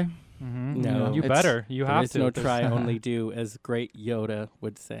try. No, You better. You have There's to. no try, only do, as great Yoda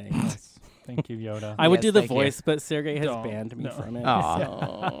would say. Yes. Thank you, Yoda. I would Yes, do the thank you. voice, but Sergey has Don't. banned me No. from it. Aw.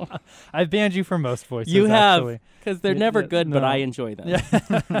 So. I've banned you from most voices. You have, actually. because they're never good, but no. I enjoy them.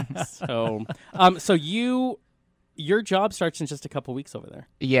 So your job starts in just a couple weeks over there.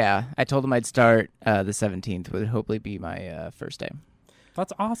 Yeah, I told him I'd start the 17th. Would hopefully be my first day.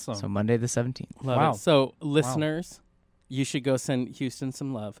 That's awesome. So Monday the 17th. Love Wow. it. So listeners, you should go send Houston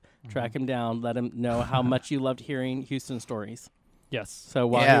some love. Track him down. Let him know how much you loved hearing Houston stories. yes. So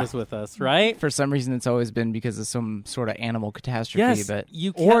while he Yeah. was with us, right? For some reason, it's always been because of some sort of animal catastrophe. Yes, But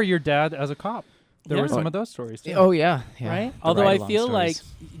you Or can't- your dad as a cop. There Yeah. were some of those stories, too. oh yeah, right? The Although I ride-along feel like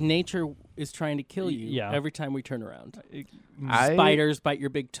stories. nature is trying to kill you Yeah. every time we turn around. I- Spiders bite your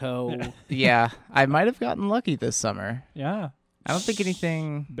big toe. yeah, I might have gotten lucky this summer. Yeah. I don't think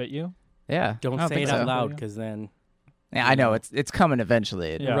anything. Bet you. Yeah, Don't I say think it out so. loud, because then Yeah, I know it's coming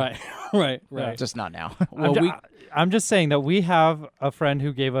eventually. Yeah. right. Just not now. Well, I'm just saying that we have a friend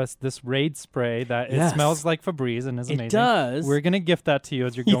who gave us this Raid spray that Yes. it smells like Febreze and is It amazing. does. We're going to gift that to you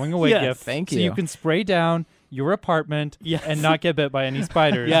as your going away Yes. gift. Thank So you. you can spray down your apartment Yes. and not get bit by any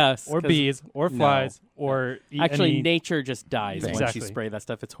spiders Yes, or 'cause- bees or flies or eat Actually, any, nature just dies once Exactly. you spray that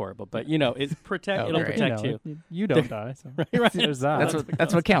stuff. It's horrible, but it'll Oh, protect great. you. You don't die. So. Right. There's that.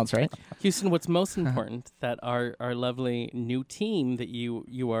 That's what counts, right? Houston, what's most important that our lovely new team that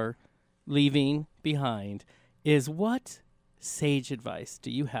you are leaving behind is what sage advice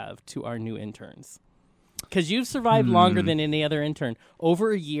do you have to our new interns? Because you've survived longer than any other intern. Over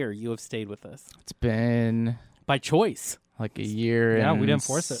a year, you have stayed with us It's been by choice. like a year. Yeah, and we didn't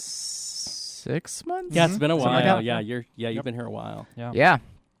force it. 6 months. Yeah, it's been a Something while. like that. Yeah, you've been here a while. Yeah. Yeah.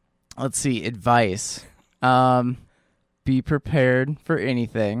 Let's see. Advice. Be prepared for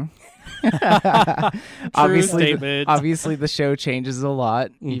anything. statement. Obviously, the show changes a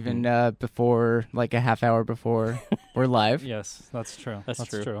lot, even before, like a half hour before we're live. Yes, that's true. That's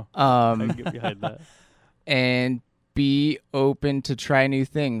true. I can get behind that. And be open to try new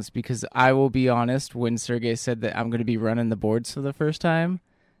things, because I will be honest, when Sergey said that I'm going to be running the boards for the first time,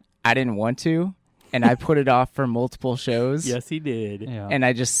 I didn't want to, and I put it off for multiple shows. Yes, he did. Yeah. And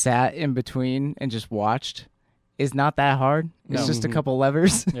I just sat in between and just watched. It's not that hard. It's No. just a couple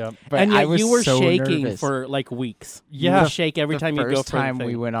levers. Yeah. But And yet I was you were so shaking nervous. for like weeks. Yeah. You would shake every time you go for first time the thing.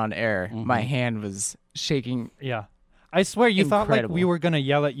 we went on air, my hand was shaking. Yeah. I swear you thought like we Incredible. were going to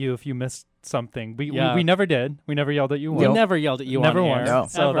yell at you if you missed something. We Yeah. we never did. We never yelled at you We once. never yelled at you Never on once. air. No.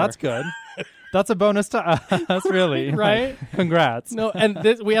 So ever. that's good. That's a bonus to us, really. Right? Congrats. No, and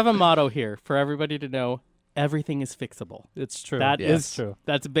we have a motto here for everybody to know: everything is fixable. It's true. That Yes. is true.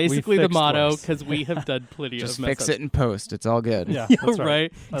 That's basically the fixed motto worse. because we have done plenty Just of fix mess-ups. it in post. It's all good. Yeah, Yeah, that's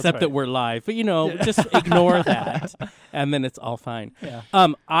right. That's Except that right. we're live, but just ignore that, and then it's all fine. Yeah.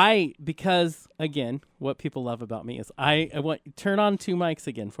 Because again, what people love about me is I want turn on 2 mics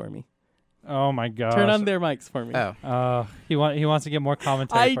again for me. Oh my gosh. Turn on their mics for me. Oh, He wants to get more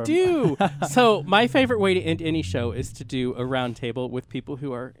commentary. I from- do. So my favorite way to end any show is to do a round table with people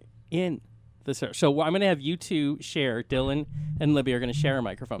who are in the show. So I'm going to have you two share. Dylan and Libby are going to share a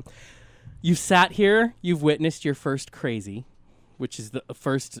microphone. You've sat here. You've witnessed your first crazy, which is the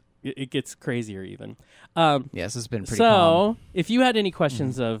first. It gets crazier even. yes, it's been pretty So calm. if you had any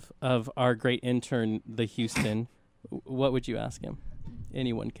questions of our great intern, the Houston, what would you ask him?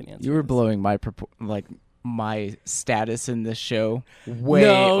 Anyone can answer. You were this. blowing my my status in this show way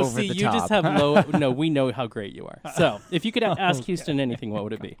No, over see, the you top. just have low. No, we know how great you are. So, if you could ask Houston anything, what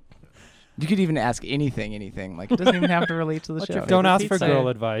would it be? You could even ask anything. Like, it doesn't even have to relate to the What's show. your Don't favorite ask for pizza? girl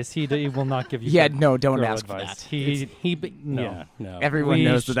advice. He will not give you. Yeah, good no, don't girl ask for advice. that. No. Yeah, no. Everyone We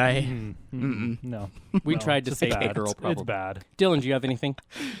knows sh- that I. No. We No, tried to it's say bad. girl It's problem. bad. Dylan, do you have anything?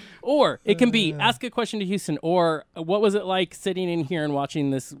 Or it can be ask a question to Houston, or what was it like sitting in here and watching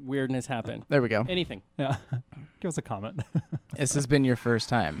this weirdness happen? There we go. Anything. Yeah. Give us a comment. This has been your first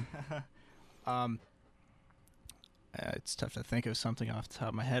time. It's tough to think of something off the top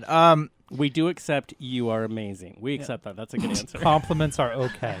of my head. We do accept you are amazing. We accept that. That's a good answer. Compliments are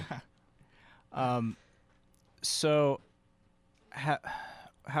okay. So,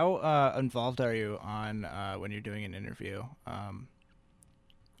 how involved are you on when you're doing an interview,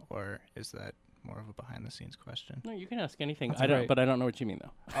 or is that more of a behind-the-scenes question? No, you can ask anything. That's I don't, right. but I don't know what you mean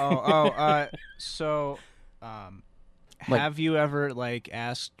though. So, have you ever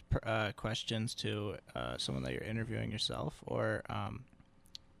asked questions to someone that you're interviewing yourself, or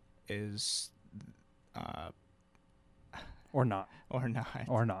is Or not. or not?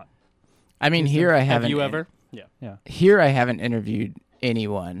 Or not. I mean, here I Have haven't. you ever? Yeah. Here I haven't interviewed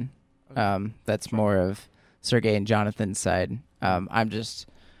anyone. That's more of Sergey and Jonathan's side. I'm just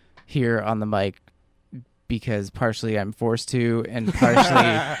here on the mic because partially I'm forced to, and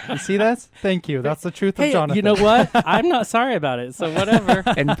partially You see that? Thank you. That's the truth of Hey, Jonathan. you know what? I'm not sorry about it. So whatever.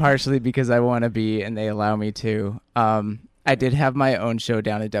 and partially because I want to be, and they allow me to. I did have my own show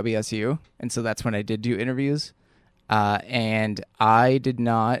down at WSU, and so that's when I did do interviews. And I did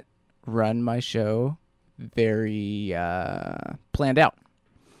not run my show very planned out.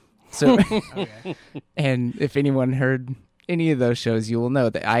 So, and if anyone heard any of those shows, you will know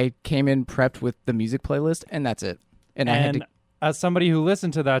that I came in prepped with the music playlist, and that's it. And I had to. As somebody who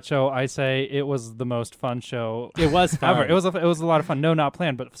listened to that show, I say it was the most fun show It was fun. ever. It was a lot of fun. No, not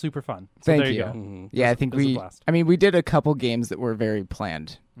planned, but super fun. So Thank there you you. go. Mhm. Yeah, I think it was a blast. I mean, we did a couple games that were very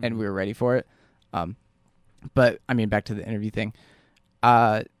planned, and we were ready for it. But I mean, back to the interview thing.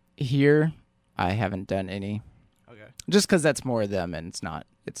 Here, I haven't done any, Okay. just because that's more of them, and it's not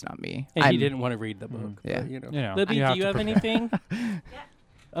me. And he I'm- didn't want to read the book. Yeah. but, you know. You know, Libby, you do have you to have prepare. anything?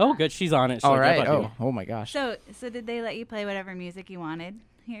 Oh, good. She's on it. She'll All go right. about you. Oh my gosh. So did they let you play whatever music you wanted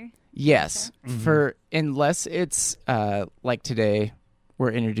here? Yes, for unless it's like today,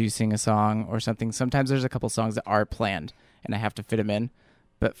 we're introducing a song or something. Sometimes there's a couple songs that are planned, and I have to fit them in.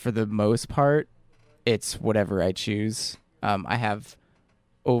 But for the most part, it's whatever I choose. I have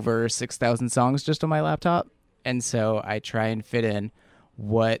over 6,000 songs just on my laptop, and so I try and fit in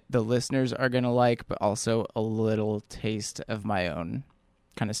what the listeners are gonna like, but also a little taste of my own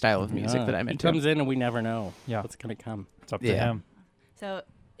kind of style of music Yeah. that I'm He into. comes in and we never know Yeah. what's going to come. It's up to Yeah. him. So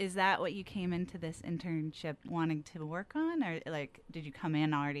is that what you came into this internship wanting to work on, or did you come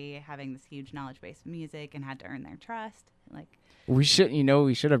in already having this huge knowledge base of music and had to earn their trust? We should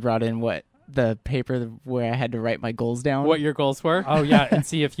have brought in the paper where I had to write my goals down. What your goals were? Oh yeah, and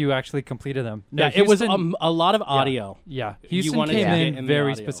see if you actually completed them. No, yeah, it was Houston- a lot of audio. Yeah, You Houston wanted came to get in in the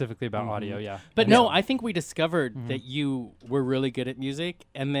very audio. specifically about audio. Yeah, But And no, so- I think we discovered that you were really good at music,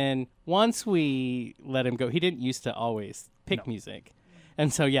 and then once we let him go, he didn't used to always pick music,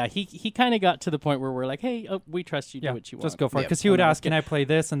 and so yeah, he kind of got to the point where we're like, hey, we trust you, do yeah, what you want. just go for it. Yep. Because he would ask, "Can I play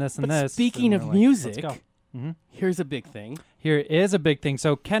this and this and But this?" speaking And of we're like, music, let's go. here's a big thing. Here is a big thing.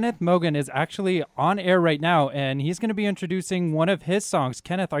 So Kenneth Mogan is actually on air right now, and he's going to be introducing one of his songs.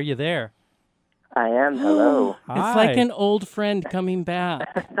 Kenneth, are you there? I am. Hello. It's like an old friend coming back.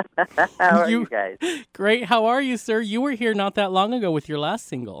 How are You- you guys? Great, how are you, sir? You were here not that long ago with your last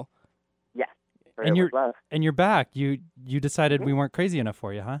single. Yes. And It was love. and you're back. You decided we weren't crazy enough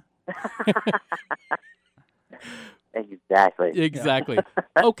for you, huh? Exactly. Exactly.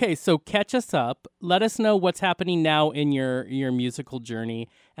 Okay, so catch us up. Let us know what's happening now in your musical journey,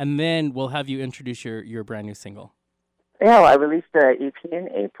 and then we'll have you introduce your brand new single. Yeah, well, I released the EP in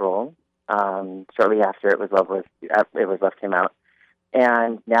April, shortly after It Was Love came out,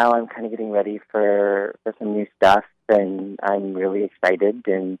 and now I'm kind of getting ready for some new stuff, and I'm really excited.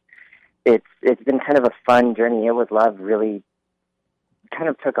 And it's been kind of a fun journey. It Was Love really kind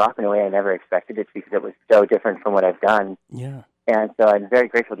of took off in a way I never expected it to, because it was so different from what I've done. Yeah. And so I'm very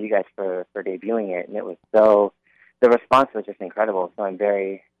grateful to you guys for debuting it. And it was the response was just incredible. So I'm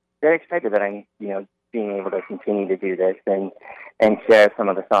very, very excited that I'm, being able to continue to do this and share some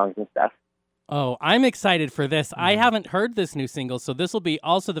of the songs and stuff. Oh, I'm excited for this. I haven't heard this new single, so this will be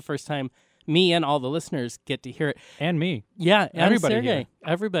also the first time me and all the listeners get to hear it. And me. Yeah, and Everybody Sergey. here.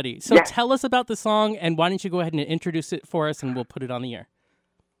 Everybody. So tell us about the song, and why don't you go ahead and introduce it for us, and we'll put it on the air.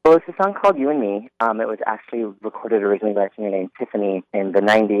 Well, it's a song called You and Me. It was actually recorded originally by a singer named Tiffany in the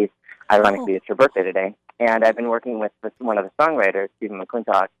 90s. Ironically, It's her birthday today. And I've been working with one of the songwriters, Stephen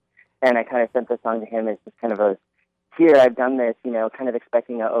McClintock, and I kind of sent the song to him as just kind of here, I've done this, kind of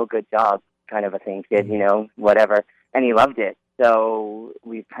expecting good job kind of a thing, kid, whatever. And he loved it. So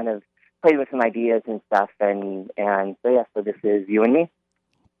we've kind of played with some ideas and stuff. And so this is You and Me.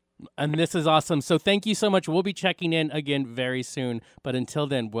 And this is awesome. So thank you so much. We'll be checking in again very soon. But until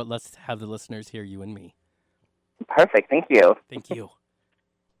then, let's have the listeners hear You and Me. Perfect. Thank you. Thank you.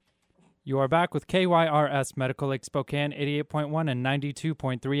 You are back with KYRS Medical Lake Spokane, 88.1 and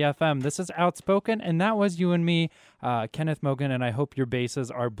 92.3 FM. This is Outspoken, and that was You and Me, Kenneth Mogan, and I hope your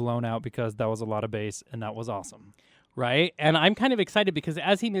basses are blown out, because that was a lot of bass, and that was awesome. Right? And I'm kind of excited because,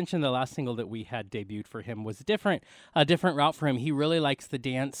 as he mentioned, the last single that we had debuted for him was a different route for him. He really likes the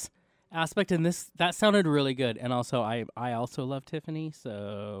dance aspect, and that sounded really good. And also, I also love Tiffany,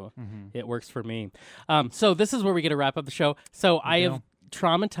 so it works for me. So this is where we get to wrap up the show. So I have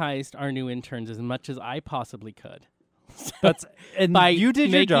traumatized our new interns as much as I possibly could. By you did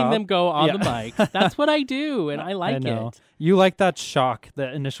your making job. them go on the mic. That's what I do, and I like it. You like that shock, the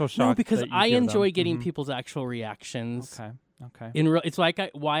initial shock. No, because I enjoy them. getting people's actual reactions. Okay. It's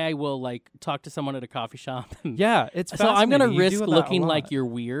like why I will talk to someone at a coffee shop. It's so I'm gonna fascinating. risk looking like you're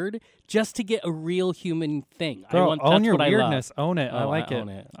weird just to get a real human thing. Bro, own your weirdness. I love. Own it. I like it. Own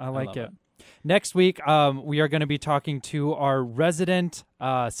it. I like it. It. Next week, we are going to be talking to our resident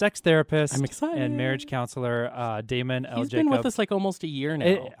sex therapist I'm excited. and marriage counselor, Damon L. He's Jacob. been with us almost a year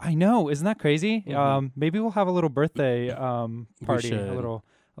now. I know. Isn't that crazy? Mm-hmm. Maybe we'll have a little birthday party, a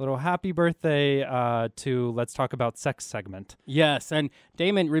little happy birthday to Let's Talk About Sex segment. Yes, and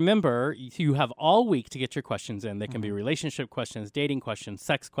Damon, remember, you have all week to get your questions in. They can be relationship questions, dating questions,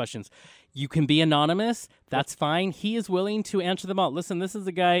 sex questions. You can be anonymous. That's fine. He is willing to answer them all. Listen, this is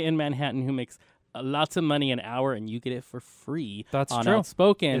a guy in Manhattan who makes lots of money an hour, and you get it for free. That's on true.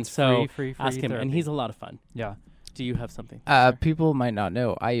 Outspoken. It's so free ask him, therapy. and he's a lot of fun. Yeah. Do you have something? People might not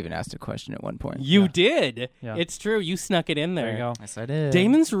know. I even asked a question at one point. You did. Yeah. It's true. You snuck it in there. There you go. Yes, I did.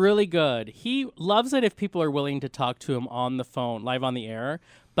 Damon's really good. He loves it if people are willing to talk to him on the phone, live on the air,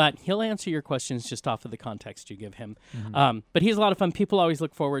 but he'll answer your questions just off of the context you give him. But he's a lot of fun. People always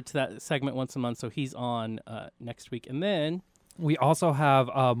look forward to that segment once a month, so he's on next week. And then we also have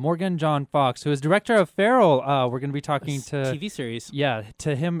Morgan John Fox, who is director of Feral. We're going to be talking to TV series. Yeah,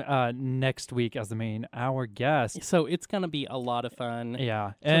 to him next week as our guest. So it's going to be a lot of fun.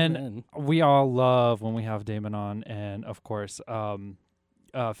 Yeah, and we all love when we have Damon on, and of course, Feral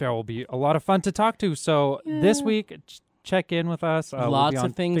will be a lot of fun to talk to. So this week, check in with us. Lots we'll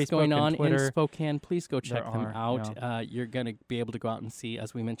of things Facebook going on and Twitter. in Spokane. Please go check There them are, out. yeah. You're going to be able to go out and see,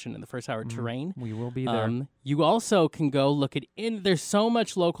 as we mentioned in the first hour, Terrain. We will be there. You also can go look at there's so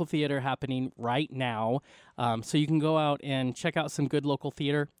much local theater happening right now. So you can go out and check out some good local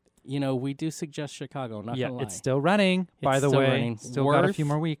theater. We do suggest Chicago, not gonna lie. It's still running, by the still way. running. Still got a few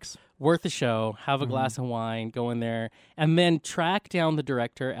more weeks. Worth a show. Have a glass of wine. Go in there. And then track down the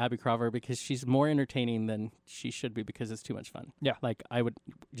director, Abby Crover, because she's more entertaining than she should be because it's too much fun. Yeah. I would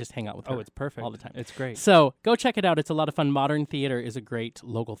just hang out with her. Oh, it's perfect. all the time. It's great. So go check it out. It's a lot of fun. Modern Theater is a great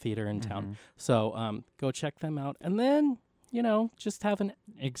local theater in town. So go check them out. And then, just have an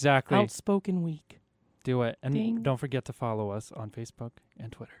Exactly. outspoken week. Do it. And Ding. don't forget to follow us on Facebook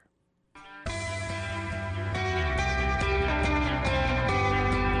and Twitter.